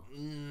Kabukicho.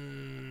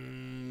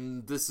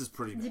 This is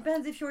pretty bad.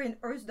 Depends if you're in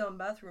Earth Dome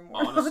bathroom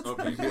or Honest, not.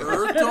 okay.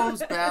 Earth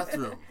Dome's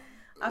bathroom.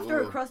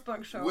 After a Ugh.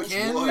 cross-punk show. Which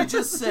Can one? we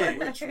just say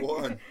Which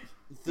one?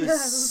 the Yeah.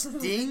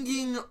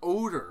 stinging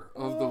odor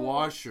of the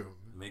washroom?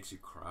 It makes you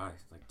cry,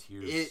 like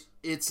tears.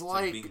 It's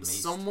like being like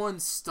maced. someone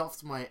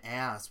stuffed my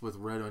ass with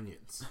red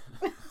onions.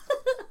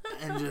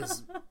 And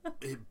just,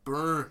 it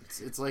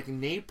burns. It's like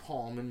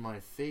napalm in my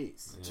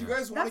face. Do you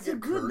guys want That's to a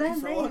get good curry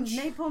damn for name. lunch?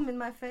 Napalm in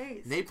my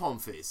face.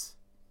 Napalm face.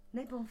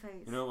 Napalm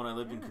face. You know, when I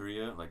lived in Yeah.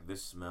 Korea, like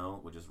this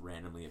smell would just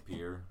randomly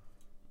appear.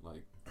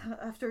 Like,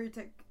 After you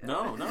take...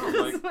 no,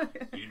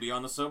 like, you'd be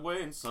on the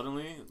subway and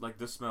suddenly, like,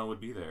 this smell would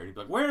be there. You'd be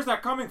like, where's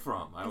that coming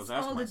from? I was It's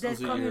asking all the myself. dead Was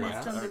it your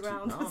communists ass? on the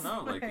ground.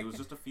 No, like, it was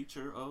just a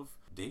feature of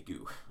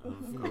Daegu,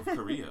 of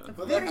Korea.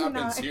 But Very that happens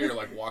nice. here,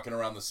 like walking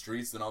around the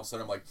streets, then all of a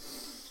sudden I'm like,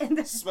 And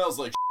then, smells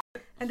like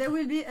and there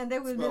will be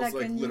Smells like,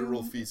 like a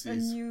literal new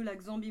feces.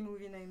 like zombie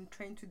movie named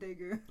Train to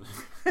Daegu.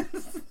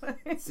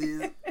 See,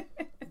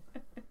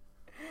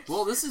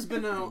 well, this has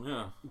been a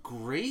Yeah.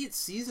 great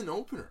season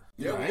opener.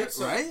 Yeah, right? we get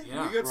some, right?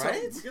 Yeah. we get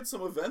Right? some, we get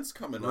some events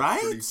coming up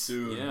Right? pretty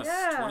soon. Yes,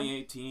 Yeah.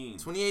 2018.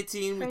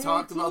 2018, we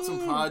talked about some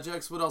 2018.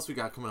 projects. What else we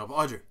got coming up?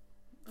 Audrey.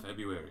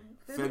 February.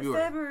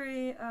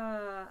 February,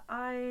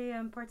 I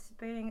am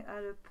participating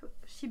at a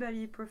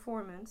Shibari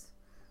performance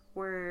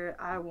where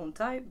I won't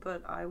tie,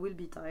 but I will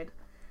be tied.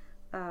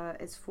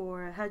 It's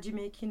for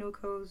Hajime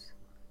Kinoko's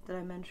that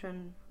I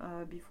mentioned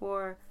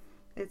before.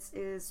 It's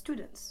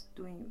students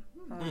doing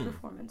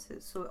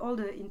performances. So all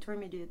the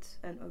intermediate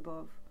and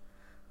above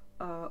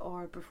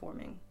are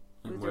performing.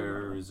 And with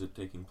where their- is it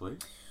taking place?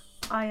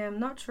 I am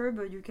not sure,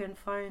 but you can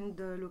find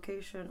the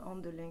location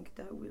on the link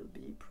that will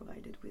be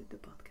provided with the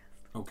podcast.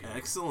 Okay.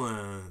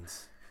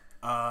 Excellent.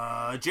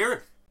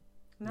 Jared.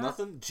 No?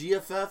 Nothing?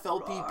 GFF,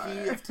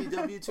 LPP,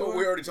 FTW tour? Oh,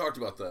 we already talked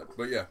about that,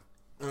 but yeah.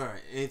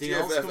 Alright, anything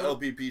else GFF coming up?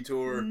 LPP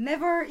tour.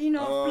 Never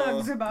enough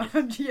plugs about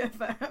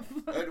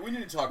GFF. We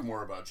need to talk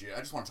more about GFF. I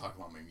just want to talk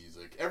about my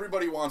music.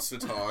 Everybody wants to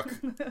talk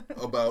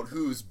about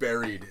who's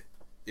buried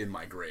in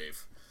my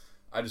grave.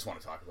 I just want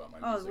to talk about my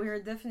Oh, music. we're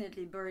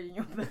definitely buried in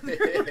your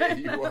bed.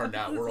 You are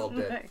not. We're all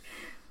dead.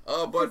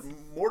 But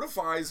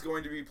Mortify is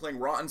going to be playing.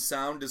 Rotten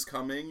Sound is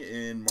coming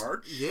in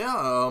March. Yeah,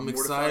 I'm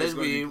Mortify is excited.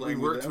 going to be We playing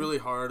with worked them. really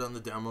hard on the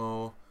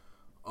demo.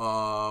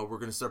 We're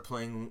going to start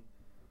playing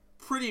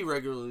pretty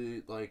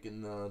regularly, like,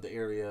 in the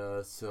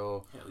area,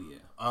 so... Hell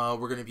yeah.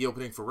 we're going to be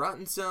opening for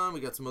Rotten Sound.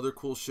 We got some other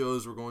cool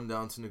shows. We're going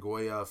down to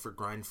Nagoya for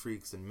Grind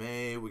Freaks in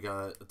May. We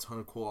got a ton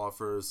of cool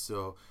offers,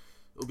 so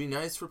it'll be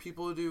nice for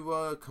people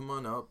to come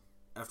on up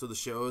after the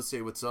show,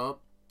 say what's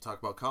up, talk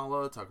about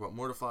Kaala, talk about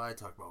Mortify,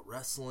 talk about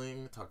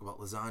wrestling, talk about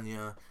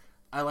lasagna.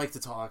 I like to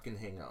talk and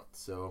hang out,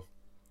 so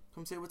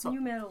come say what's up. New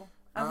metal.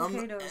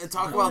 Avocados. And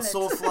talk about Omelets.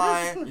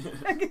 Soulfly.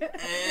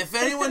 If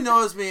anyone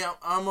knows me,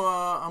 I'm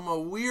a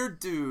weird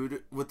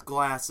dude with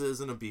glasses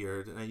and a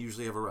beard, and I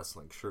usually have a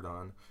wrestling shirt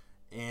on.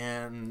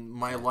 And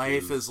my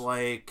life is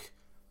like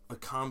a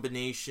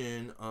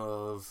combination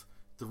of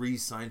 3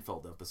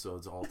 Seinfeld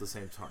episodes all at the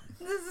same time.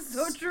 This is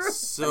so true.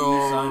 So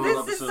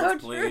Seinfeld This is episodes so true.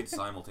 played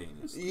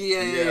simultaneously.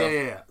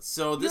 yeah.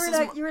 So this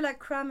You're like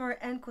Kramer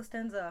and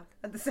Costanza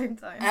at the same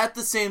time. at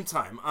the same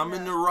time. I'm a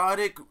Yeah.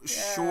 neurotic,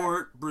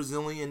 short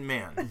Brazilian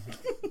man.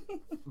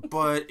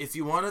 But if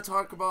you want to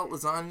talk about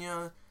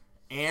lasagna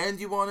and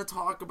you want to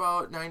talk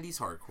about 90s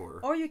hardcore,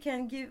 Or you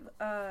can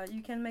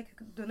you can make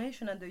a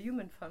donation at the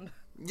Human Fund.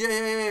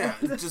 yeah.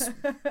 Just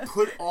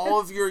put all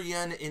of your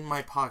yen in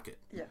my pocket,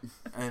 Yeah.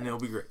 and it'll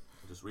be great.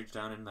 Just reach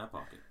down in that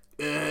pocket.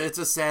 It's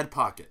a sad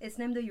pocket. It's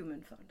named the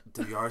Human Fund.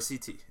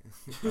 WRCT.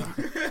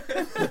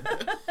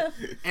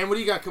 And what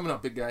do you got coming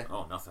up, big guy?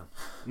 Oh, nothing.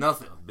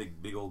 Nothing. A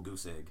big old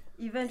goose egg.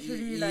 Eventually,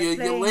 You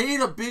playing laid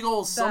a big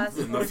old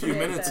something bass a few for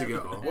minutes GFF.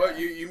 ago. What,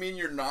 you mean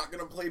you're not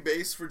going to play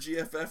bass for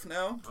GFF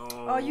now?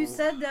 Oh, you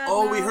said that.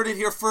 Oh, we now. heard it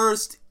here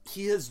first.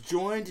 he has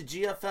joined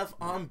GFF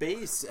on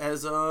base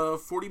as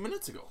 40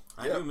 minutes ago.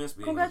 I do miss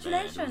being in a band. It was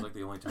Congratulations. like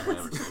the only time I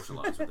ever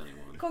socialized with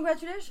anyone.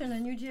 Congratulations, a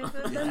new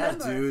GFF Yeah,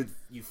 member. dude,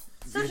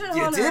 Such you an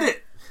honor. did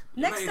it.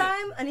 Next made it.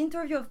 time, an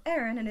interview of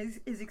Aaron and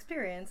his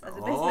experience as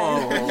a bass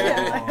Oh.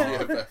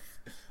 player. Yeah,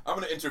 I'm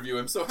gonna interview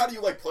him. So, how do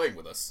you like playing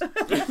with us?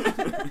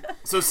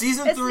 So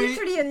season It's 3,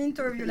 literally an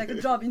interview, like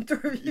a job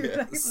interview. Yeah.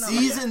 Like, no.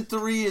 season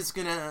 3 is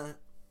gonna.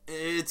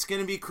 It's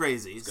gonna be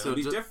crazy. It's gonna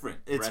be different.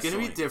 It's gonna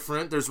be Wrestling.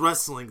 different. There's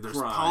wrestling. There's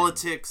Crime.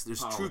 politics. There's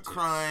true Politics.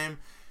 crime.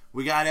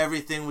 We got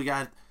everything. We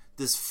got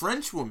this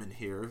French woman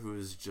here who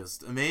is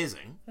just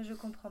amazing. Je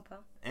comprends pas.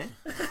 Eh?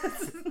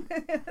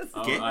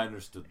 Oh, Okay. I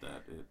understood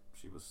that.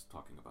 She was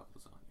talking about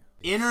lasagna.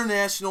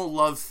 International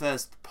Love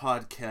Fest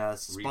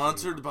podcast, Reaching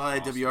sponsored by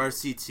across the-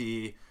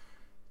 WRCT.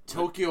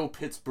 Tokyo,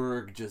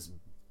 Pittsburgh, just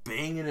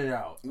banging it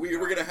out.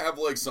 We're gonna have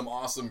like some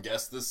awesome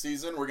guests this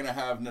season. We're gonna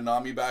have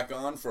Nanami back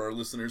on for our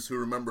listeners who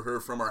remember her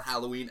from our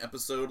Halloween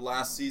episode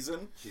last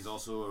season. She's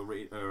also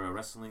a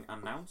wrestling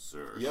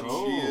announcer. Yep,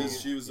 Oh. she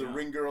is. She was a Yeah.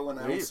 ring girl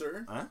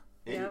announcer. Huh?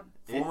 Yeah.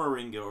 Former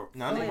ring girl.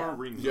 Nani? Former Oh, yeah.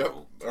 ring Yep.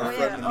 girl. Our Oh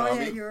friend yeah,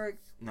 Nanami. you're...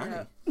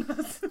 Nani? Yeah.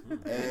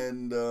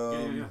 And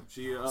Yeah.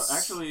 She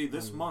actually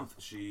this month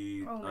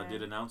she Oh, man.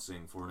 did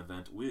announcing for an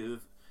event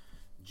with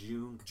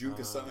June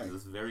Kasai.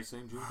 This very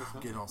same June Kasai.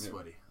 Getting all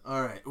sweaty.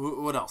 All right.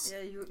 What else?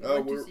 Yeah, you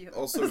want to see we're her.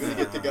 also going to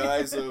get the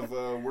guys of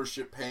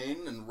Worship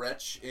Pain and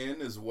Wretch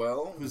in as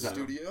well. Who's the that?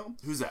 studio.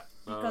 Who's that?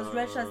 Because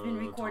Wretch has been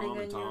recording Tom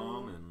and a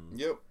Tom new- and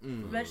Yep.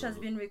 Wretch has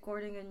been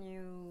recording a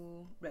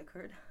new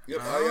record. Yep.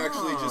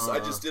 I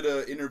just did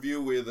an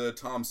interview with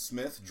Tom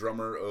Smith,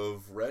 drummer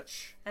of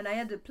Wretch. And I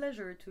had the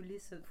pleasure to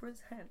listen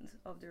firsthand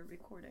of their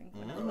recording.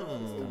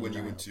 When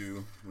you went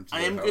to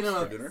I am their house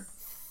gonna for dinner.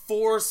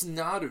 force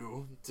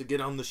Nadu to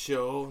get on the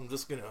show. I'm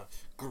just gonna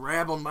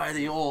grab him by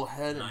the old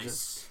head and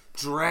just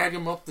drag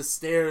him up the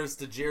stairs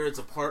to Jared's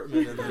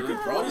apartment and then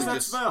Probably that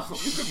just smell?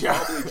 You could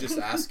probably just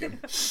ask him.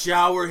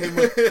 shower him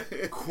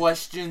with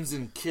questions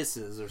and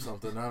kisses or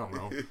something. I don't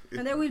know.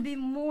 And there will be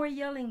more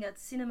yelling at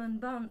cinnamon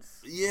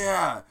buns.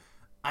 Yeah.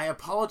 I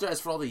apologize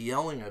for all the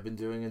yelling I've been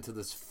doing into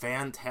this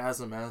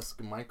phantasm-esque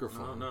Oh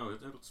microphone. no,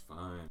 it looks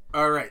fine.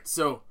 Alright,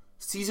 so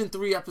season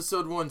 3,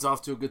 episode 1's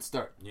off to a good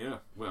start. Yeah,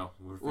 well,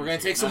 We're gonna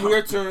finishing take it some now.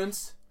 weird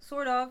turns.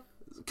 Sort of.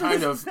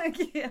 Kind of.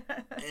 Yeah.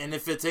 And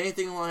if it's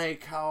anything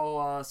like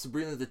how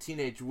Sabrina the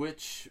Teenage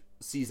Witch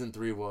season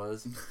 3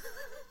 was,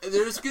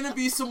 there's gonna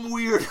be some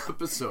weird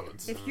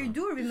episodes. If you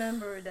do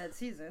remember that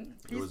season,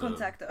 please was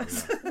contact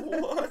us.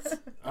 What? It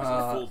was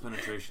a full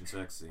penetration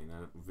sex scene.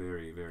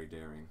 Very, very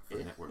daring for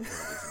network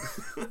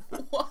television.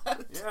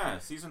 What? Yeah,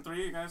 season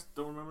 3. You guys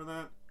don't remember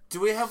that? Do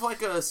we have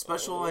like a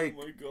special Oh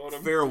my God,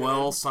 I'm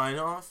farewell dead. sign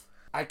off?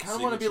 I kind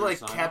of want to be like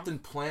Signature Captain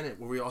Planet,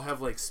 where we all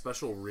have like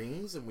special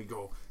rings and we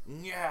go,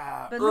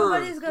 yeah. But Earth,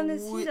 nobody's gonna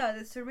see that.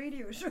 It's a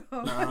radio show.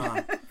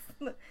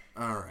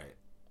 All right,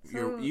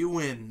 So- you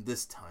win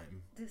this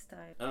time. This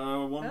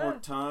time. One more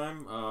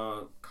time.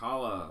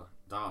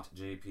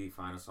 Kaala.jp.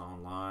 Find us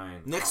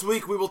online. Next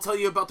week we will tell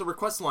you about the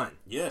request line.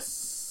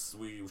 Yes,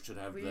 we should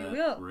have We that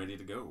will. ready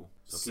to go.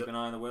 So So- keep an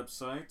eye on the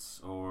website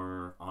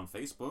or on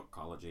Facebook,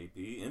 Kaala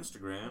JP,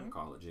 Instagram,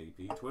 Kaala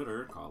JP,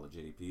 Twitter, Kaala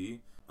JP.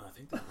 I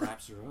think that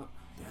wraps her up.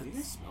 Daddy, you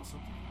guys smell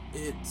something?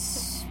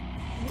 It's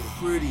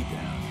pretty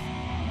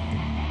bad.